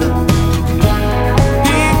 mother.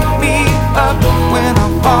 Pick me up when I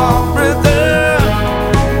fall, brother.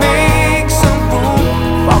 Make some room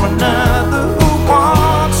for another who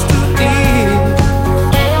wants to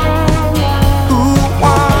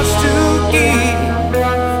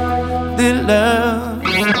really love.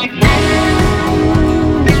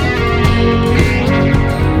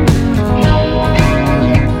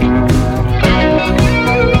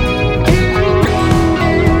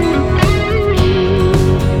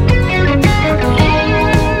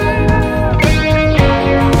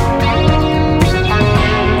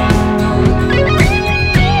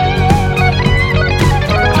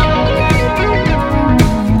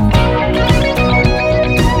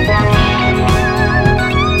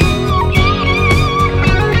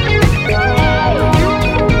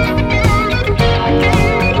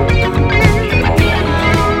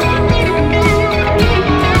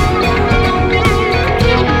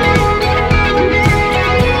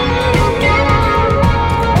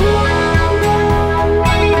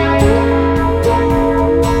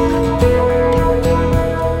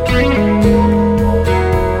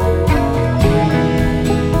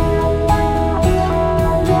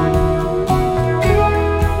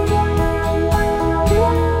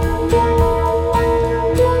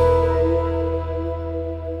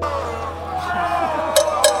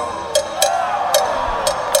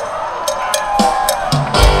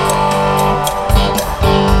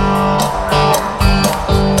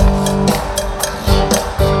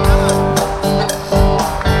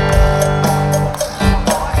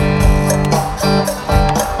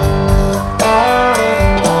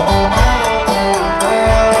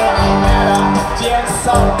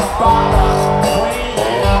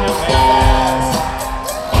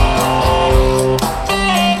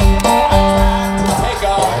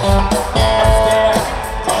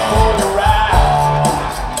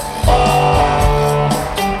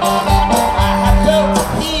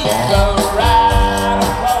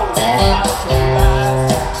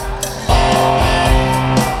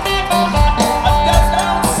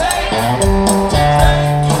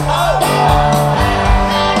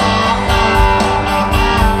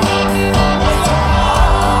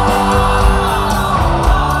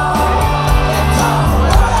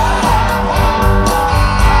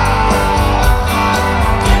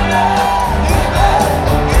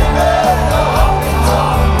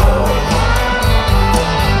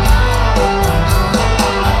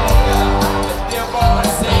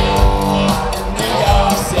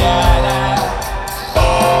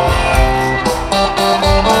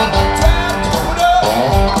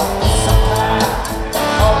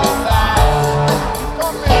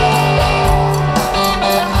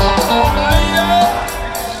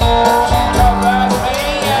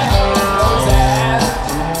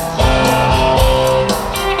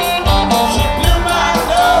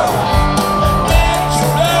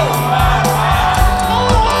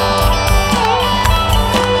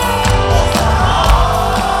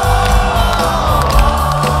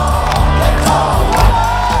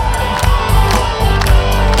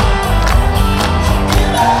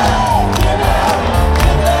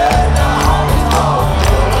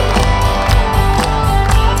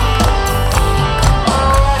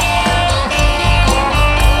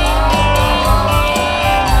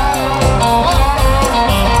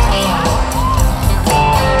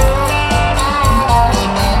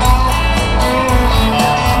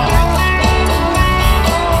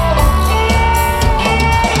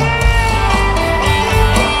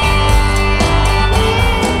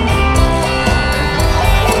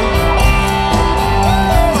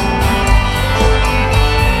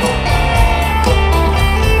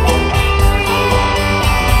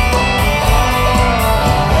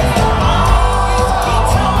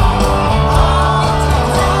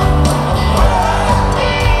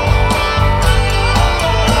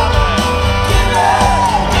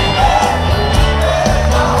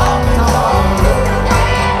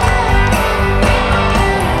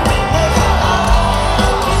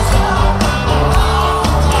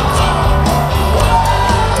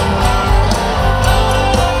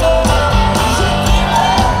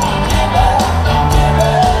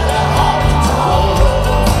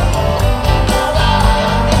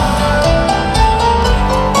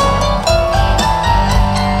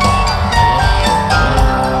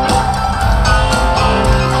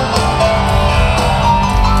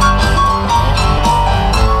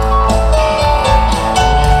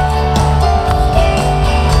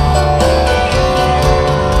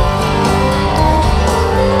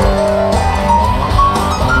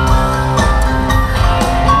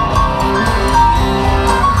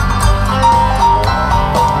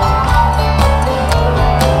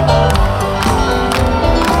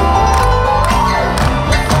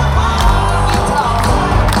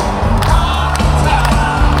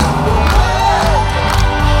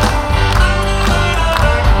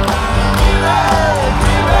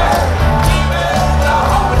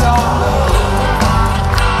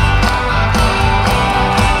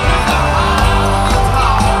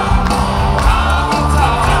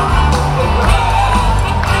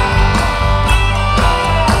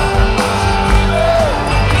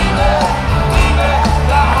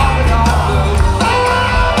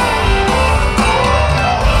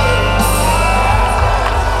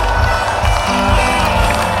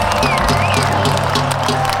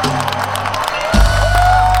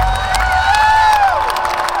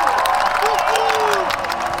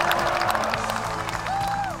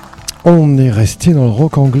 On est resté dans le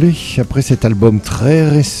rock anglais après cet album très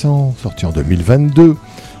récent, sorti en 2022,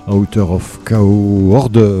 Out of Chaos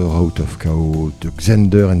de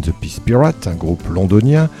Xander and the Peace Pirates, un groupe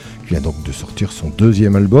londonien qui vient donc de sortir son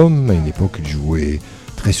deuxième album. À une époque, il jouait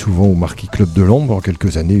très souvent au Marquis Club de Londres. En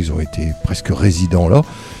quelques années, ils ont été presque résidents là.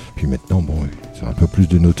 Puis maintenant, bon, ils ont un peu plus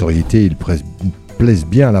de notoriété, ils plaisent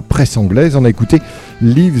bien à la presse anglaise. On a écouté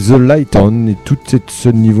Leave the Light On, et tout ce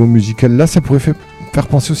niveau musical là, ça pourrait faire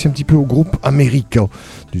penser aussi un petit peu au groupe America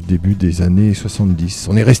du début des années 70.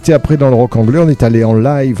 On est resté après dans le rock anglais, on est allé en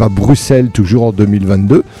live à Bruxelles, toujours en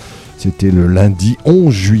 2022. C'était le lundi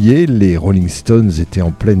 11 juillet, les Rolling Stones étaient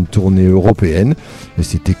en pleine tournée européenne et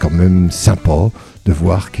c'était quand même sympa de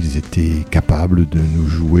voir qu'ils étaient capables de nous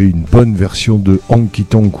jouer une bonne version de Honky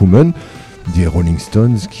Tonk Woman des Rolling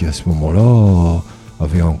Stones qui à ce moment-là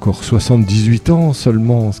avaient encore 78 ans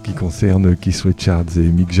seulement en ce qui concerne Keith Richards et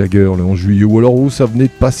Mick Jagger le 11 juillet, ou alors où ça venait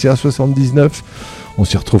de passer à 79. On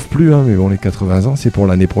s'y retrouve plus, mais bon, les 80 ans c'est pour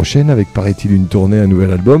l'année prochaine avec, paraît-il, une tournée, un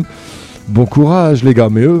nouvel album. Bon courage les gars,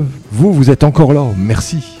 mais eux, vous êtes encore là,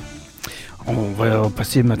 merci. On va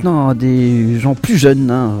passer maintenant à des gens plus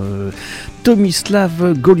jeunes,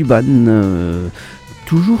 Tomislav Goluban,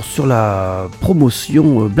 toujours sur la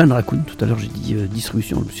promotion Blind Raccoon. Tout à l'heure j'ai dit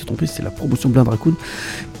distribution, je me suis trompé, c'est la promotion Blind Raccoon.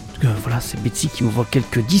 Voilà, c'est Betsy qui m'envoie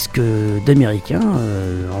quelques disques d'américains.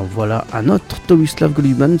 En voilà un autre, Tomislav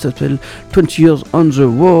Goluban, ça s'appelle 20 Years on the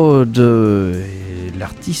Road. Et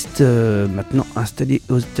l'artiste, maintenant installé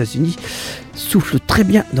aux États-Unis, souffle très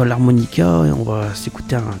bien dans l'harmonica. Et on va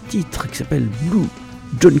s'écouter un titre qui s'appelle Blue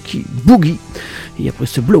Junkie Boogie. Et après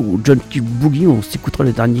ce Blue Junkie Boogie, on s'écoutera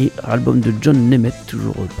le dernier album de John Nemeth,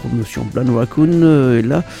 toujours promotion Blind Raccoon. Et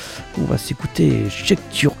là, on va s'écouter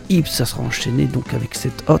Shake Your Hips. Ça sera enchaîné donc avec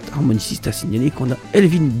cette haute harmoniciste à signaler qu'on a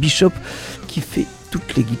Elvin Bishop qui fait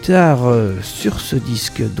toutes les guitares sur ce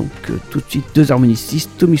disque. Donc tout de suite, deux harmonicistes,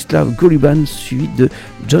 Tomislav Goluban suivi de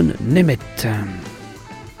John Nemeth.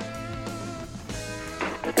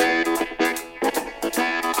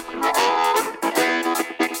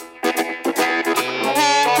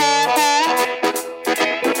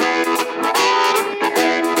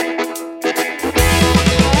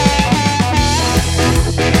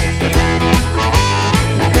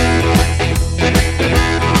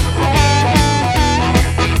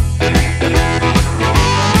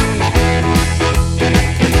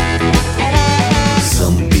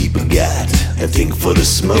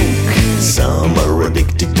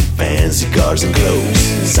 And clothes.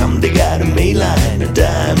 Some they got a mainline, a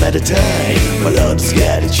dime at a time, while others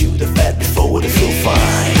gotta chew the fat before they feel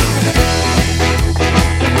fine.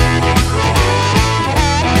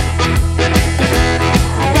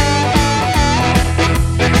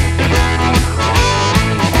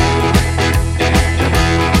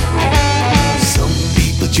 Some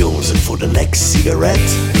people jonesing for the next cigarette,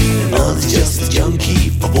 and others just a junkie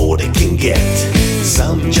for what they can get.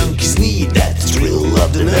 Some junkies need that thrill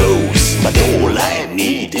of the nose, but all I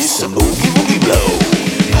need is some boogie blow.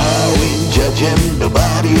 I ain't judging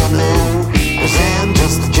nobody I know, 'cause I'm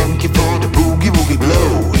just a junkie for the boogie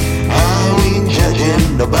blow. I ain't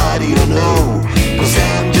judging nobody I know, 'cause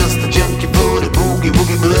I'm just a junkie for the boogie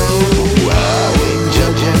blow. I ain't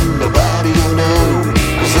judging nobody I know,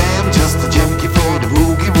 'cause I'm just a junkie for the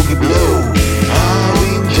boogie blow. I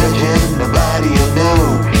ain't judging nobody I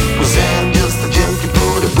know, 'cause I'm just a junkie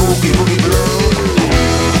for the boogie blow.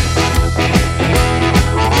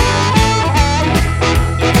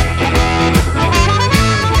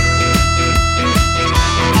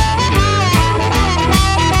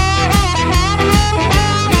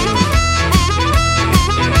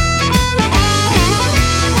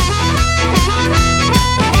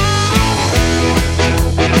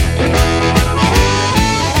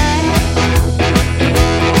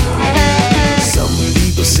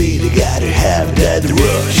 That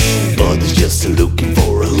rush, others just looking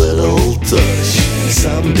for a little touch.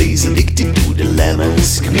 Some days addicted to the lemon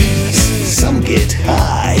squeeze. Some get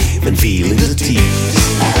high when feeling the tease.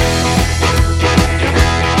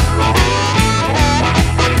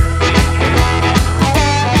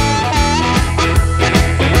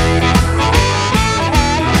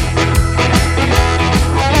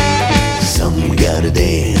 Some gotta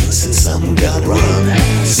dance and some gotta run.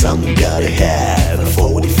 Some gotta have a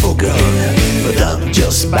 44 gun. But I'm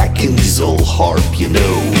just back in this old harp, you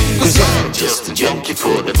know, 'cause I'm just a junkie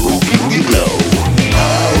for the boogie blow.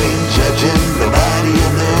 I ain't judging nobody I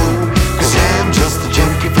know, 'cause I'm just a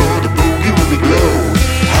junkie for the boogie blow.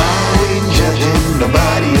 I ain't judging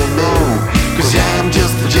nobody I know, 'cause I'm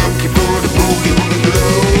just a junkie for the boogie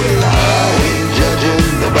blow. I ain't judging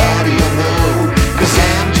nobody I know, 'cause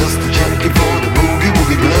I'm just a junkie for the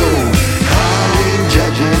boogie blow.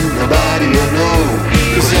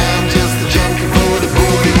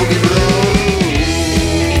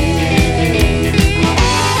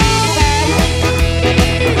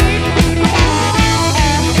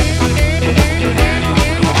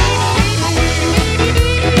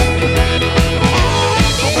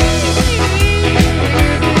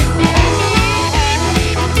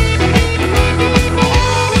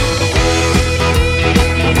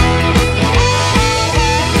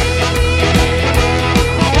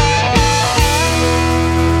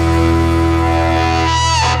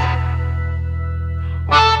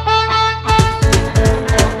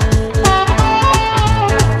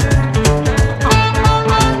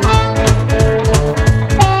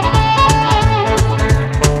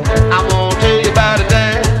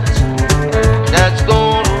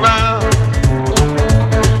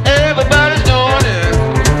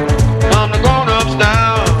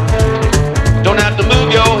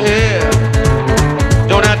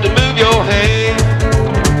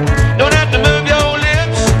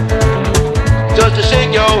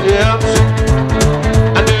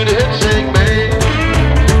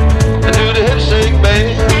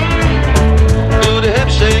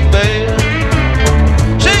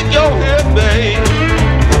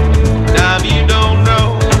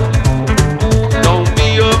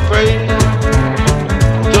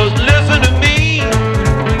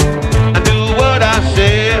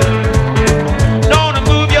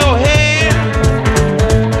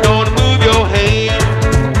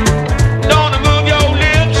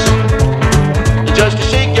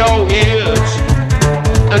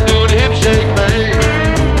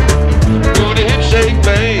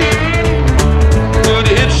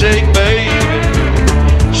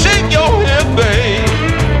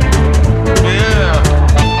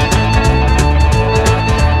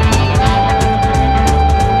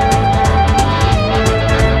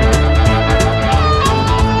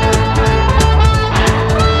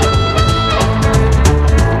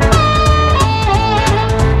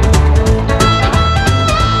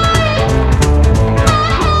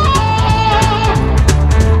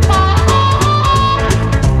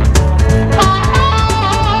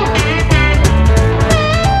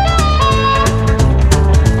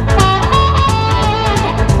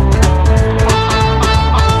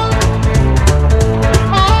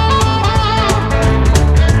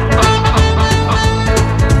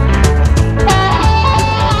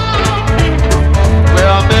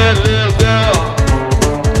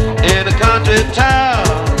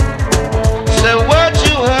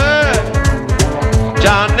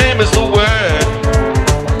 is the word.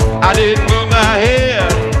 I didn't move my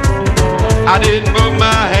head, I didn't move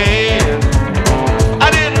my hand,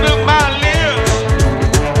 I didn't move my lips.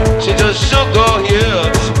 She just shook her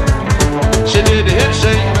hips. She did the hip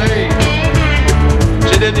shake, babe.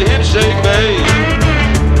 She did the hip shake, babe.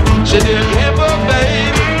 She did the hip up,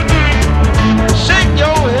 babe. Shake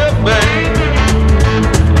your hip, babe.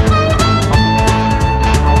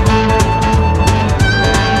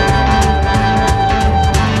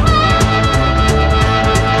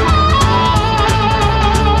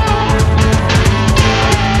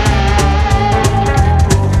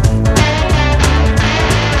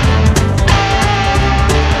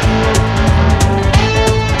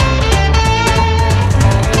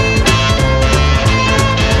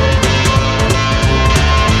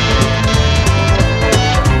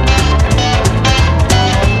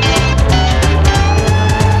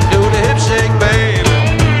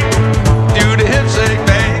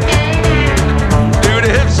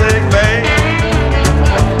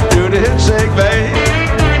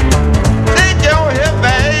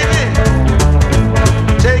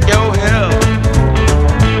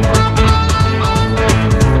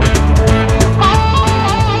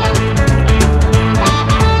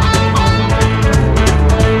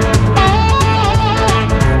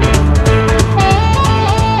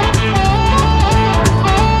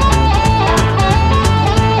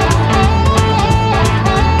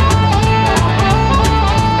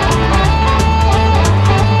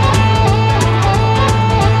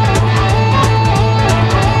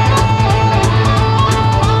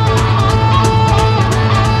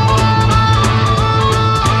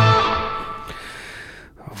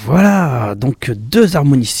 Donc deux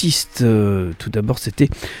harmonicistes, tout d'abord c'était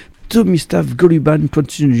Tomislav Goluban,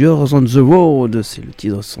 22 Years on the Road, c'est le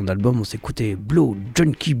titre de son album. On s'est écouté Blow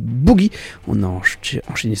Junkie Boogie, on a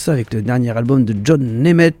enchaîné ça avec le dernier album de John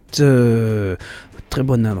Nemeth, très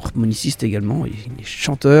bon harmoniciste également, il est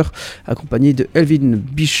chanteur, accompagné de Elvin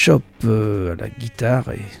Bishop à la guitare,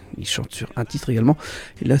 et il chante sur un titre également,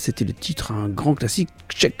 et là c'était le titre, un grand classique,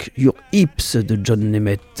 Check Your Hips de John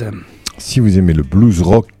Nemeth. Si vous aimez le blues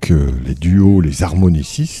rock, les duos, les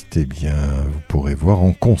harmonicistes, eh bien, vous pourrez voir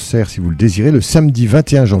en concert, si vous le désirez, le samedi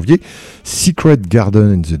 21 janvier, Secret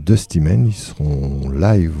Garden and the Dusty Men. Ils seront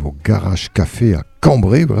live au Garage Café à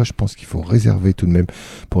Cambrai. Voilà, je pense qu'il faut réserver tout de même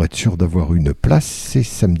pour être sûr d'avoir une place. C'est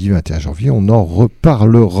samedi 21 janvier, on en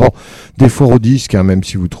reparlera. Des foires au disque, hein, même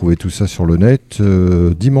si vous trouvez tout ça sur le net.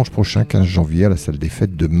 Dimanche prochain, 15 janvier, à la salle des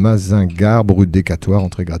fêtes de Mazingarbe, rue Décatoire,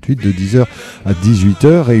 entrée gratuite de 10h à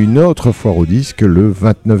 18h. Et une autre foire au disque le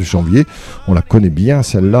 29 janvier. On la connaît bien,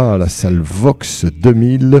 celle-là, à la salle Vox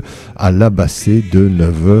 2000, à l'Abassé, de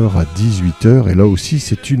 9h à 18h. Et là aussi,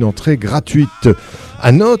 c'est une entrée gratuite.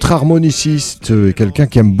 Un autre harmoniciste, quelqu'un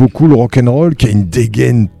qui aime beaucoup le rock'n'roll, qui a une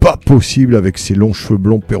dégaine pas possible avec ses longs cheveux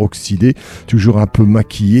blonds peroxydés, toujours un peu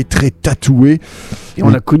maquillé, très tatoué. Et on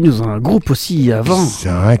l'a connu dans un groupe aussi avant. C'est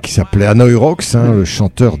un qui s'appelait Hanoi Rocks, le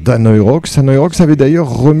chanteur d'Hanoi Rocks. Hanoi Rocks avait d'ailleurs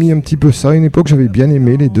remis un petit peu ça à une époque. J'avais bien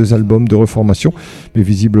aimé les deux albums de reformation, mais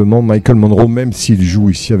visiblement Michael Monroe, même s'il joue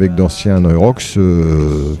ici avec d'anciens Hanoi Rocks,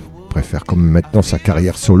 préfère comme maintenant sa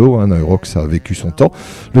carrière solo, hein, Rock, ça a vécu son temps.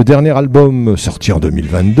 Le dernier album sorti en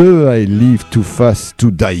 2022, I Live Too Fast to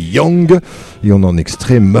Die Young, et on en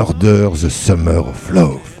extrait Murder the Summer of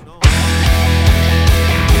Love.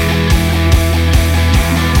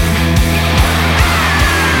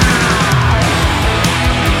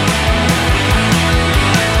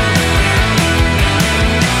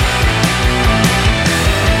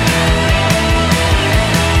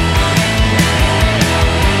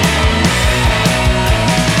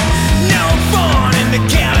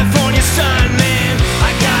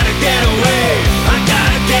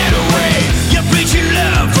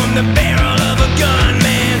 Dead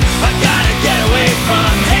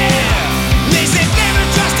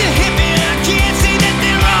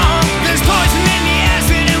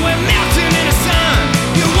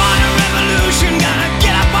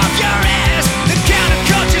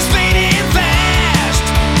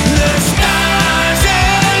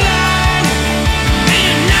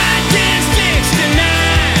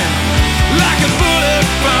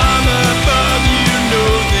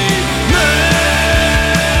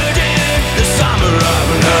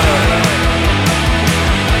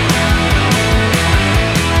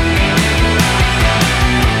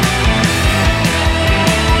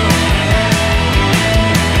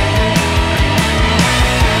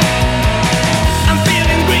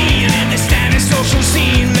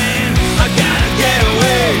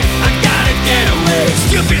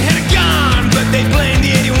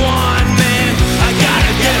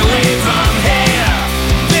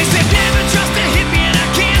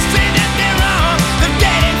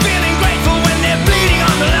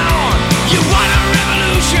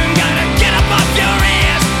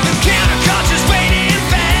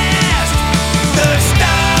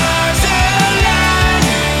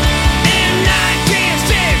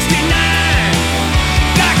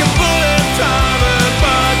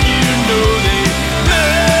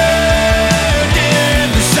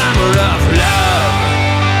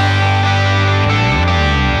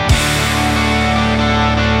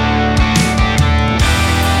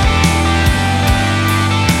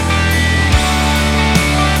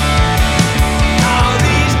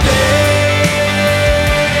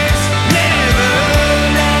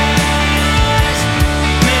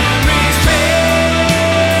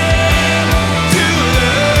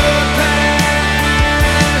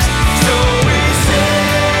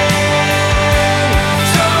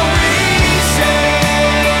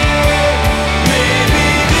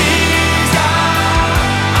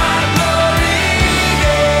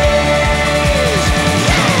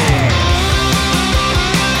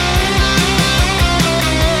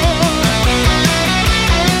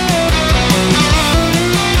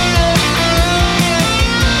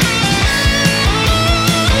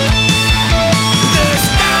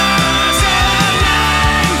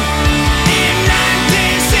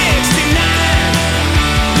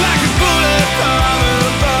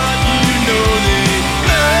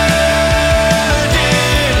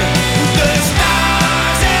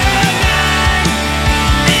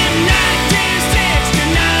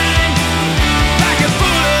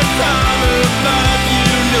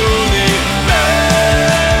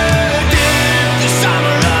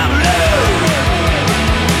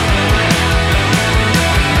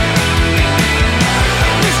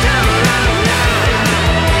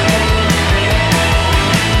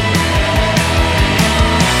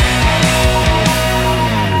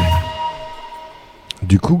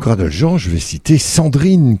du coup, Cradle Jean, je vais citer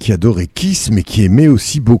Sandrine, qui adorait Kiss, mais qui aimait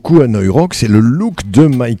aussi beaucoup Hanoi Rock. C'est le look de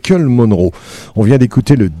Michael Monroe. On vient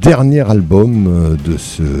d'écouter le dernier album de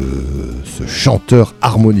ce chanteur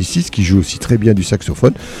harmoniciste qui joue aussi très bien du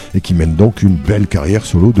saxophone et qui mène donc une belle carrière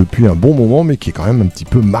solo depuis un bon moment, mais qui est quand même un petit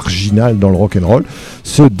peu marginal dans le rock'n'roll.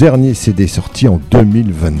 Ce dernier CD sorti en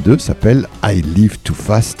 2022 s'appelle I Live Too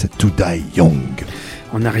Fast to Die Young.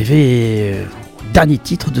 On est arrivé au dernier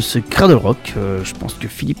titre de ce Cradle Rock. Je pense que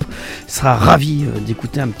Philippe sera ravi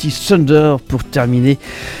d'écouter un petit Thunder pour terminer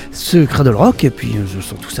ce Cradle Rock. Et puis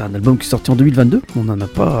surtout c'est un album qui est sorti en 2022. On n'en a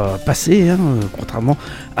pas passé, contrairement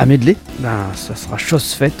à Medley. Ça sera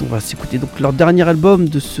chose faite. On va s'écouter donc leur dernier album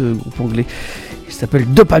de ce groupe anglais. Il s'appelle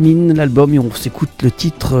Dopamine, l'album, et on s'écoute le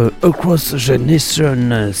titre Across the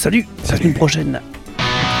Nation. Salut, à la semaine prochaine.